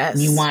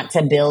 Yes. You want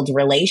to build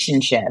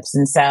relationships.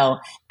 And so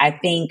I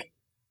think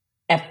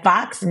at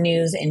Fox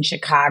News in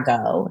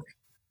Chicago,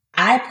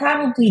 I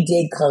probably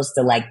did close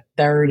to like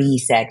 30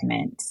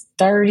 segments.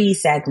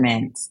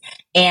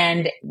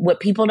 And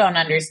what people don't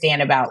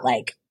understand about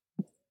like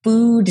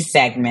food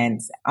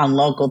segments on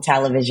local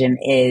television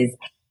is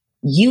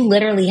you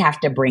literally have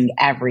to bring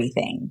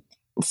everything.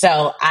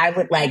 So I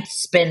would like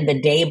spend the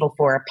day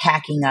before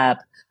packing up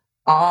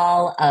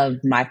all of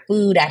my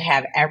food. I'd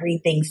have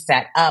everything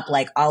set up,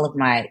 like all of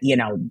my,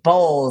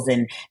 bowls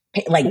and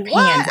like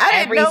pans,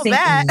 everything.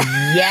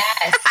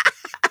 Yes.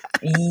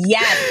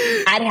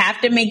 Yes, I'd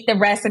have to make the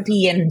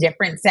recipe in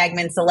different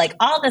segments. So like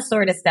all the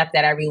sort of stuff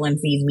that everyone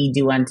sees me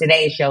do on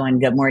Today's Show and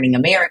Good Morning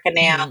America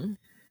now,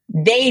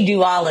 they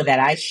do all of that.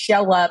 I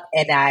show up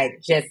and I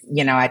just,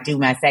 I do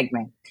my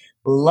segment.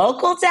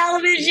 Local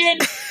television,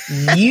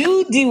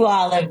 you do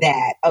all of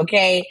that,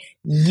 okay?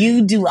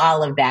 You do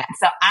all of that.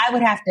 So I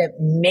would have to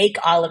make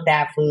all of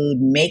that food,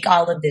 make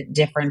all of the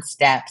different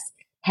steps,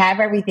 have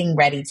everything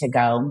ready to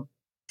go.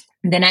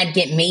 Then I'd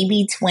get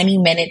maybe 20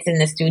 minutes in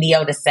the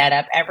studio to set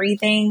up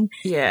everything.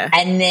 Yeah.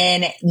 And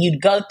then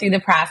you'd go through the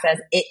process.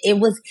 It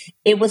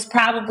was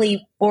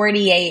probably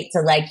 48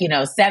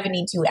 to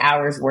 72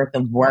 hours worth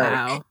of work.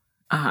 Wow.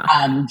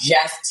 Uh-huh.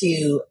 Just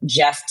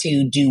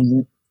to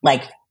do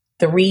like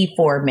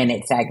 3-4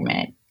 minute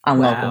segment on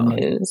local Wow.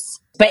 news.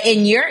 But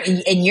in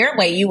your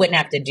way, you wouldn't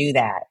have to do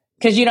that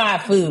because you don't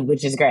have food,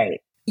 which is great.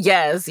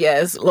 Yes.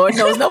 Lord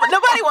knows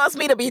nobody wants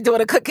me to be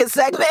doing a cooking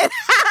segment.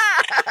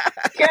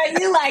 Girl,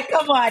 you like,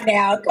 come on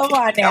now. Come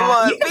on,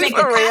 You can be make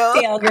a for real.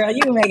 cocktail, girl.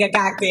 You can make a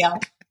cocktail.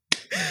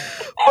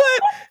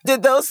 But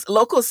did those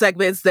local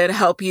segments then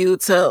help you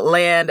to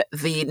land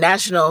the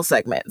national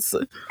segments?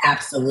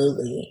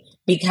 Absolutely.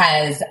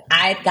 Because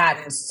I'd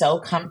gotten so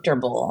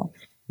comfortable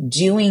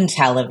doing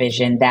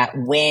television that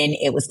when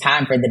it was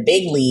time for the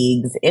big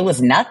leagues, it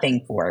was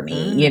nothing for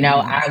me.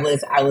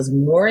 I was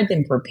more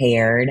than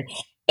prepared.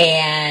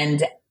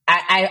 And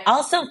I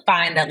also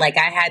find that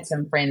I had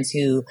some friends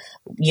who,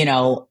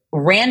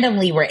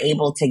 randomly were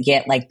able to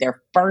get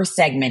their first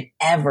segment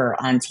ever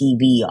on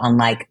TV on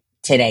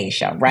Today's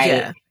Show,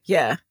 right?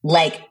 Yeah.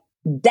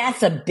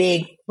 That's a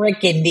big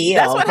freaking deal.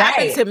 That's what right?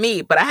 happened to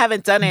me, but I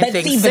haven't done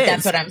anything since. But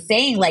that's what I'm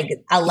saying.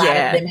 A lot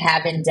of them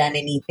haven't done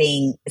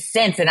anything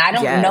since. And I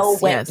don't know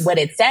what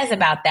it says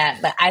about that,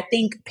 but I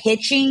think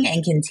pitching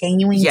and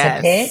continuing to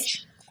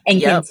pitch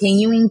and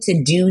continuing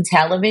to do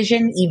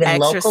television, even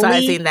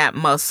exercising that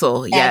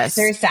muscle. Yes.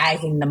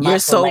 Exercising the muscle. You're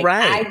so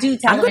right. I do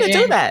television I'm going to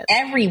do that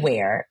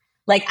everywhere.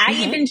 I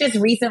even just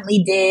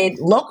recently did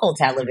local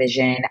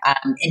television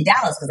in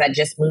Dallas because I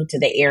just moved to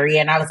the area.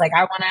 And I was like,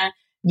 I want to,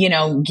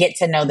 get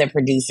to know the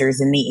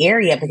producers in the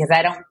area because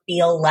I don't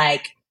feel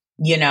like,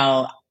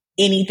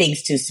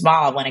 anything's too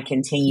small. I want to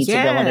continue to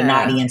build an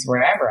audience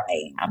wherever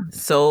I am.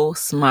 So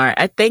smart.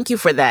 I thank you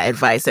for that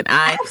advice. And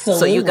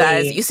so you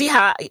guys, you see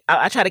how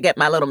I try to get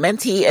my little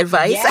mentee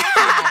advice.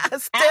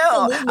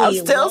 I'm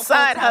still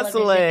side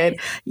hustling.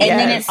 And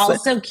then it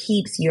also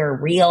keeps your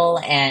reel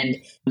and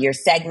your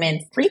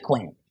segments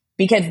frequent.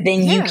 Because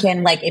then you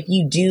can, if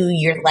you do,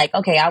 you're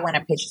okay, I want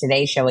to pitch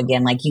Today's Show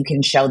again. You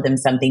can show them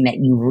something that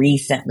you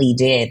recently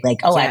did. I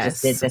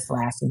just did this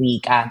last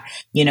week.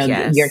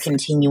 You're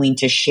continuing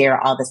to share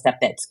all the stuff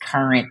that's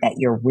current that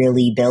you're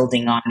really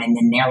building on. And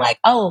then they're like,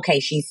 oh,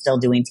 okay, she's still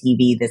doing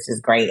TV. This is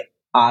great.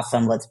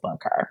 Awesome. Let's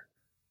book her.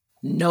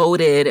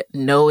 Noted,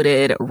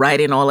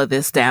 writing all of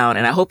this down.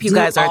 And I hope you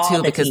guys are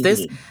too, because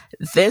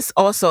this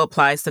also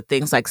applies to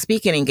things like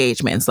speaking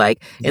engagements.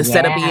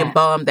 Instead of being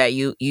bummed that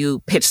you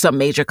pitched some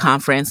major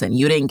conference and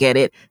you didn't get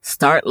it,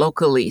 start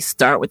locally,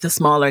 start with the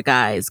smaller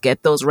guys,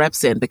 get those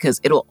reps in,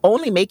 because it'll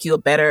only make you a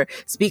better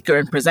speaker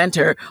and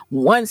presenter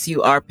once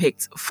you are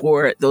picked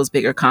for those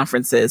bigger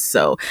conferences.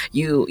 So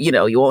you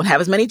won't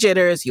have as many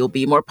jitters, you'll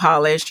be more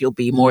polished, you'll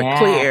be more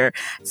clear.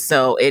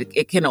 So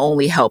it can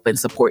only help and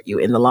support you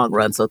in the long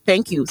run. So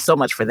thank you so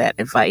much for that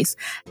advice.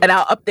 And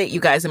I'll update you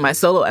guys in my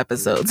solo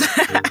episodes.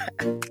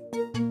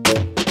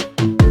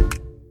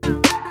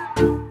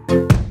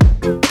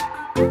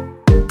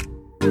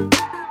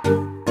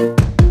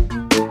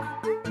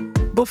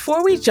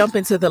 Before we jump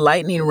into the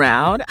lightning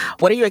round,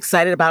 what are you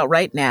excited about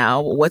right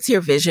now? What's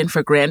your vision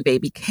for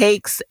Grandbaby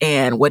Cakes?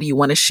 And what do you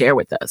want to share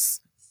with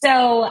us?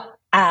 So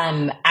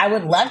I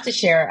would love to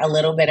share a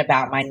little bit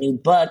about my new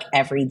book,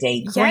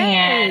 Everyday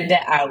Grand,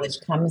 which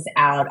comes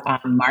out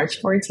on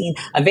March 14th.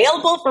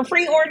 Available for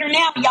pre-order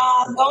now,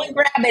 y'all. Go and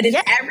grab it. It's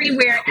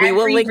everywhere. We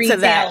will link retailer.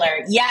 To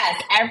that.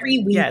 Yes,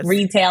 every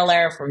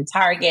retailer from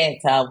Target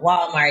to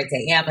Walmart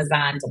to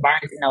Amazon to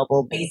Barnes &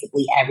 Noble,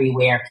 basically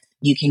everywhere.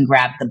 You can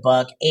grab the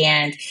book.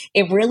 And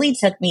it really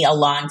took me a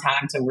long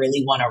time to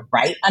really want to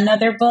write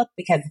another book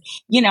because,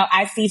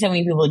 I see so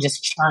many people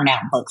just churn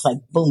out books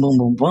boom, boom,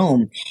 boom,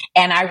 boom.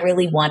 And I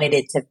really wanted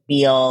it to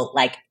feel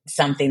like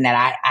something that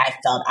I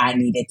felt I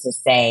needed to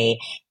say.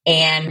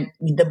 And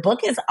the book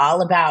is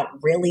all about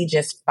really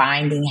just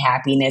finding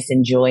happiness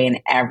and joy in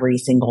every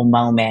single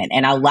moment.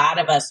 And a lot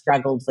of us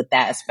struggled with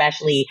that,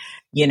 especially,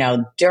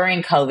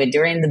 during COVID,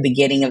 during the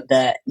beginning of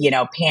the,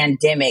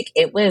 pandemic.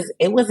 It was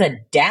a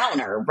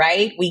downer,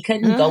 right? We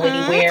couldn't go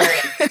anywhere.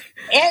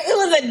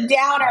 It was a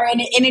downer.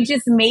 And it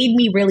just made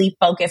me really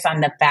focus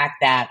on the fact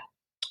that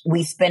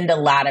we spend a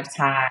lot of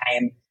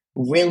time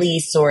really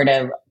sort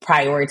of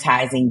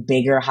prioritizing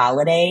bigger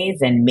holidays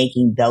and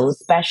making those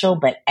special,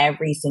 but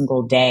every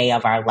single day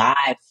of our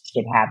lives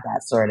should have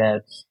that sort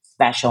of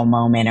special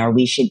moment, or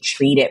we should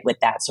treat it with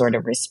that sort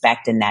of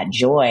respect and that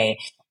joy.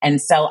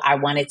 And so I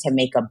wanted to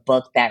make a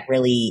book that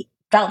really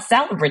felt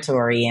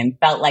celebratory and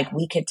felt like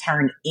we could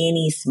turn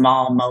any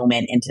small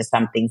moment into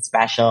something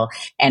special.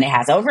 And it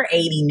has over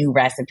 80 new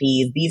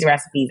recipes. These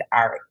recipes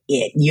are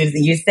it.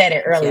 You said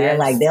it earlier,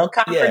 they'll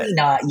come for me.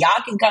 No,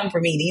 y'all can come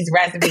for me. These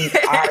recipes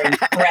are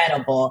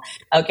incredible.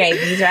 Okay.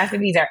 These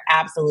recipes are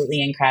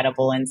absolutely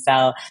incredible. And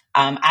so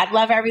I'd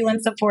love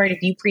everyone's support. If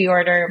you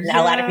pre-order,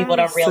 a lot of people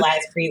don't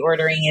realize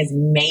pre-ordering is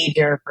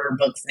major for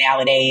books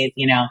nowadays.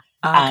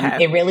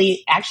 It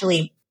really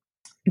actually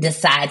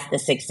decides the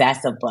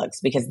success of books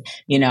because,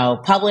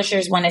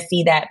 publishers want to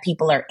see that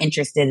people are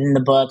interested in the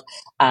book.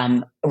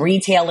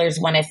 Retailers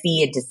want to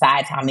see it,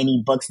 decides how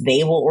many books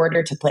they will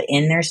order to put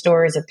in their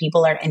stores if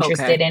people are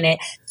interested in it.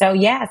 So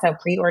so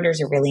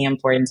pre-orders are really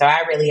important. So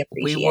I really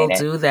We appreciate will it.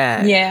 do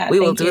that. Yeah,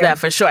 we will do that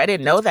for sure. I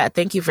didn't know that.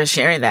 Thank you for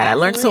sharing that.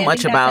 Absolutely. I learned so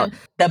much about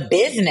the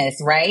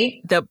business,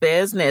 right? The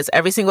business.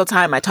 Every single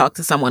time I talk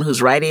to someone who's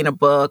writing a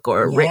book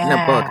or written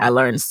a book, I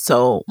learn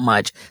so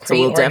much. So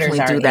we'll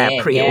definitely do that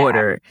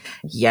pre-order.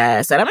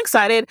 Yes. And I'm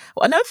excited.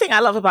 Another thing I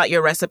love about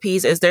your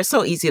recipes is they're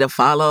so easy to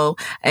follow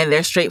and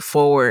they're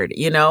straightforward,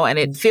 and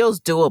it feels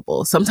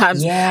doable.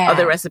 Sometimes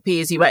other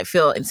recipes you might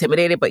feel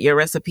intimidated, but your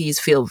recipes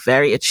feel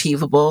very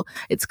achievable.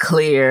 It's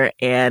clear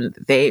and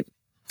they hit.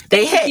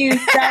 Thank you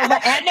so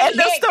much. And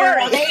they hit,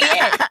 girl. They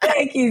hit.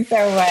 Thank you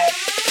so much.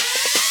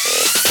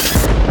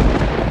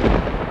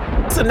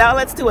 So now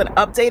let's do an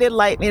updated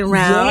lightning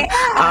round.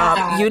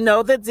 You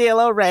know the deal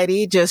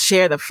already. Just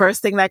share the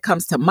first thing that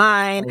comes to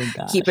mind.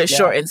 Keep it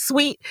short and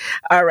sweet.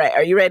 All right.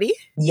 Are you ready?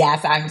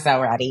 Yes, I'm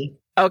so ready.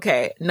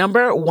 Okay.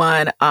 Number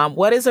one,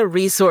 what is a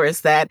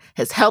resource that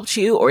has helped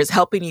you or is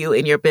helping you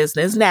in your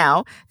business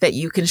now that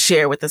you can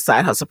share with the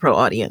Side Hustle Pro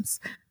audience?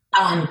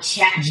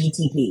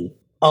 ChatGTP.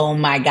 Oh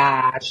my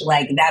gosh.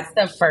 Like that's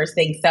the first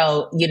thing.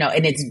 So,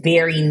 and it's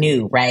very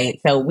new, right?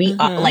 So we,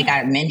 like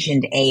I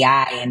mentioned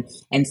AI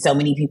and so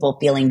many people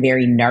feeling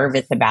very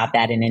nervous about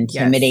that and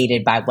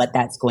intimidated by what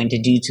that's going to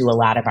do to a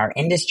lot of our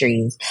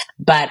industries.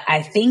 But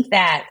I think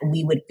that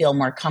we would feel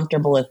more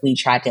comfortable if we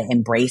tried to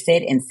embrace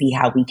it and see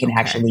how we can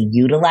actually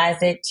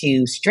utilize it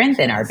to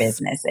strengthen our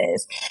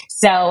businesses.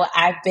 So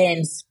I've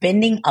been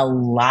spending a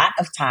lot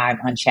of time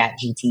on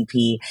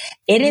ChatGTP.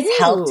 It has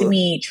helped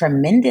me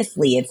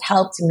tremendously. It's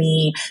helped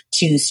me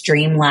to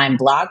streamline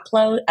blog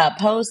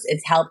posts.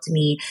 It's helped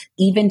me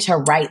even to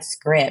write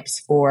scripts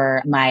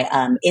for my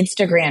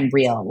Instagram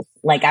reels.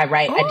 Like I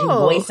do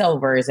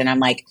voiceovers and I'm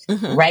like,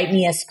 write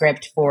me a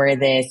script for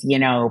this,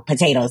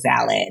 potato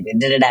salad,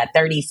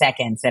 30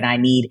 seconds. And I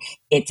need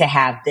it to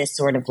have this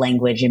sort of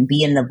language and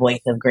be in the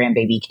voice of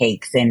Grandbaby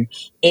Cakes. And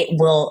it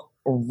will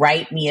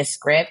write me a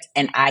script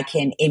and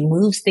it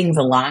moves things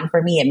along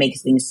for me. It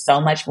makes things so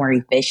much more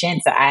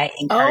efficient. So I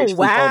encourage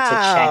people to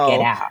check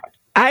it out.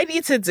 I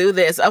need to do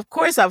this. Of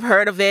course, I've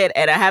heard of it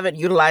and I haven't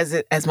utilized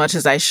it as much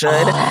as I should.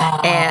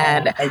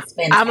 And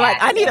I'm like,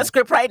 I need a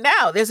script right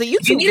now. There's a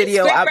YouTube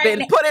video I've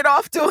been putting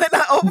off doing a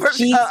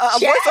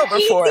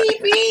voiceover for.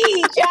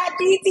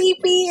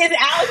 ChatGTP is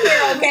out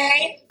here,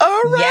 okay?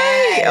 All right.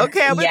 Yes,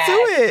 okay, I'm going to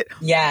do it.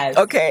 Yes.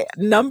 Okay,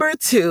 number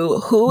two,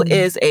 who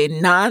is a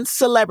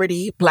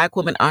non-celebrity Black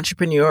woman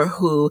entrepreneur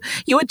who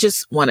you would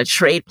just want to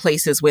trade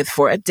places with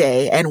for a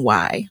day and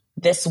why?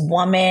 This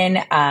woman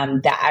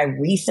that I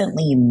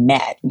recently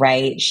met,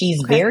 right?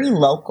 She's very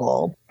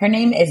local. Her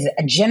name is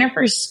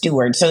Jennifer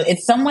Stewart. So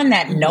it's someone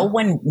that no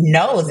one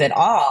knows at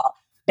all,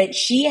 but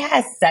she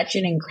has such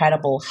an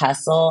incredible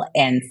hustle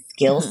and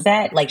skill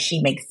set. Like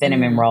she makes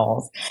cinnamon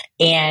rolls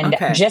and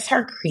just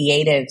her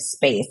creative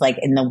space, like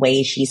in the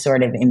way she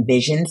sort of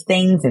envisions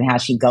things and how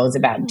she goes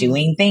about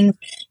doing things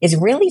is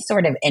really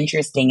sort of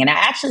interesting. And I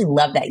actually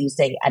love that you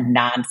say a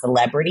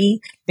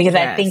non-celebrity because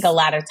I think a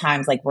lot of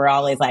times like we're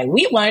always like,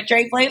 we want to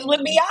trade places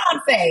with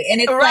Beyonce.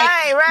 And it's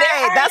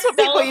right. That's what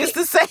people used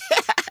to say.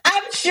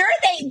 I'm sure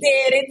they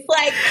did. It's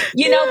like,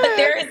 but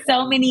there are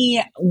so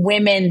many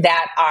women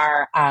that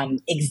are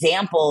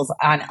examples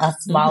on a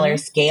smaller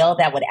scale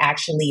that would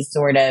actually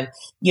sort of,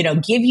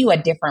 give you a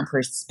different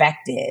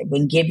perspective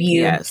and give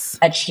you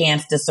a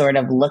chance to sort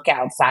of look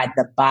outside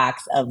the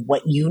box of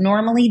what you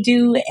normally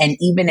do. And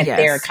even if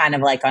they're kind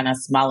of like on a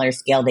smaller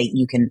scale, that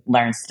you can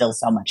learn still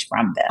so much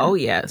from them. Oh,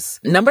 yes.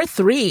 Number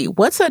three,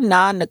 what's a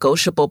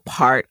non-negotiable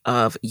part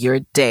of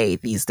your day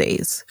these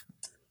days?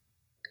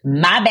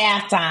 My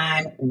bath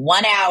time,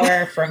 1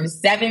 hour from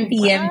 7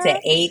 p.m. to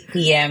 8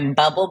 p.m.,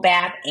 bubble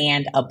bath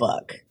and a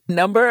book.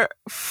 Number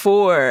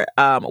four,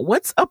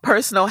 what's a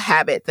personal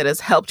habit that has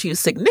helped you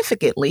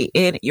significantly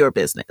in your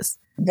business?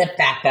 The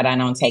fact that I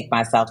don't take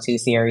myself too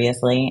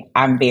seriously.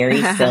 I'm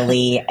very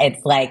silly.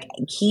 It's like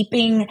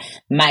keeping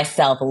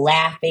myself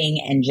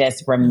laughing and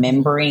just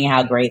remembering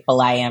how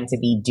grateful I am to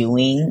be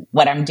doing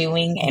what I'm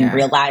doing and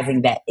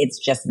realizing that it's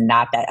just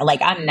not that.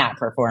 Like I'm not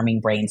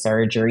performing brain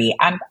surgery.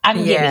 I'm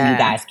giving you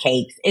guys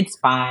cakes. It's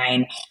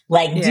fine.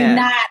 Like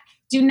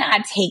do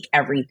not take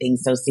everything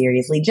so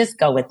seriously. Just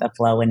go with the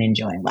flow and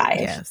enjoy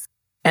life. Yes.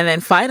 And then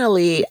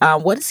finally,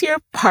 what is your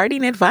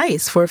parting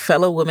advice for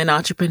fellow women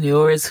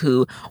entrepreneurs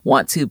who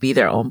want to be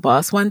their own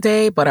boss one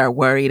day, but are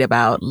worried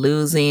about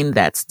losing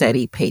that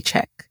steady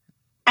paycheck?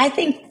 I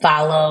think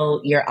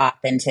follow your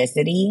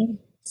authenticity.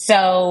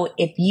 So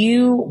if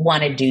you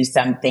want to do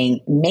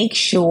something, make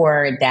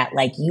sure that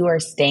like you are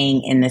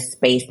staying in the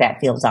space that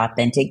feels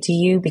authentic to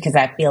you, because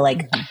I feel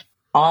like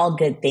all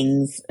good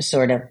things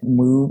sort of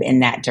move in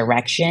that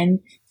direction.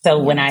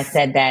 So when I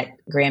said that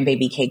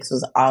Grandbaby Cakes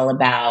was all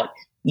about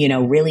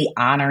really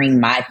honoring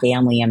my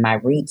family and my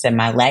roots and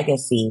my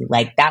legacy.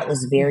 Like that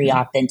was very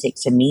authentic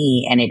to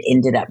me, and it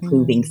ended up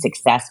proving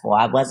successful.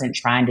 I wasn't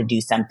trying to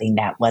do something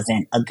that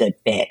wasn't a good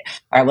fit,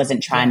 or I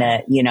wasn't trying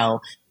to,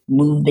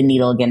 move the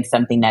needle against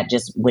something that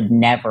just would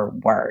never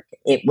work.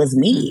 It was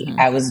me.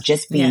 I was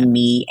just being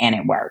me, and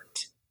it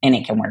worked. And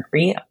it can work for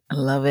you. I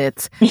love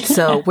it.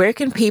 So where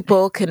can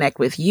people connect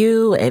with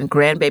you and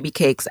Grandbaby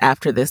Cakes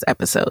after this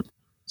episode?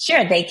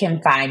 Sure, they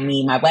can find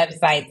me. My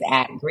website's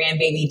at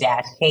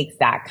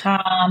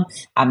grandbaby-cakes.com.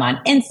 I'm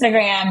on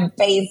Instagram,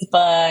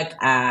 Facebook,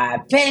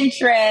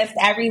 Pinterest.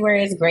 Everywhere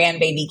is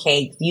Grandbaby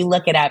Cakes. You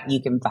look it up,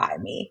 you can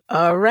find me.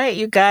 All right,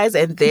 you guys.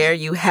 And there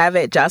you have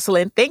it.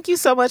 Jocelyn, thank you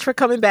so much for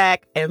coming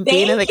back and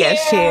being in the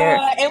guest chair.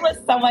 It was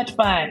so much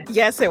fun.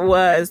 Yes, it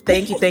was.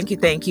 Thank you, thank you,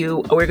 thank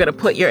you. We're going to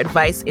put your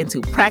advice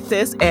into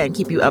practice and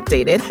keep you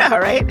updated.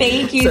 All right?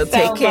 Thank you so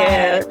take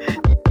care. much.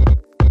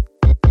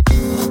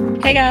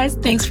 Hey guys,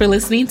 thanks for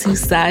listening to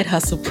Side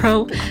Hustle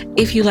Pro.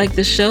 If you like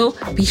the show,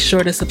 be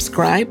sure to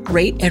subscribe,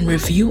 rate, and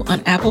review on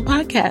Apple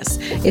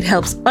Podcasts. It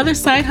helps other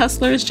side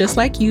hustlers just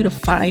like you to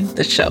find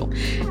the show.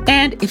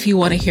 And if you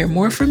want to hear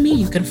more from me,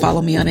 you can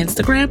follow me on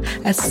Instagram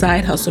at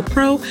Side Hustle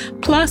Pro.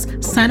 Plus,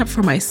 sign up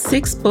for my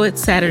 6-bullet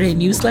Saturday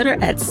newsletter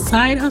at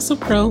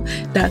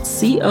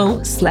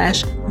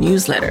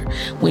sidehustlepro.co/newsletter.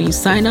 When you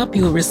sign up,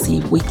 you will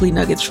receive weekly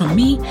nuggets from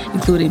me,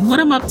 including what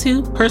I'm up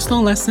to,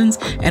 personal lessons,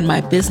 and my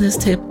business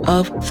tip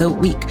of the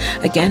week.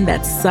 Again,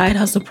 that's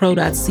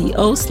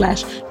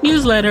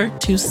sidehustlepro.co/newsletter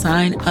to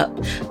sign up.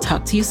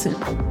 Talk to you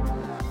soon.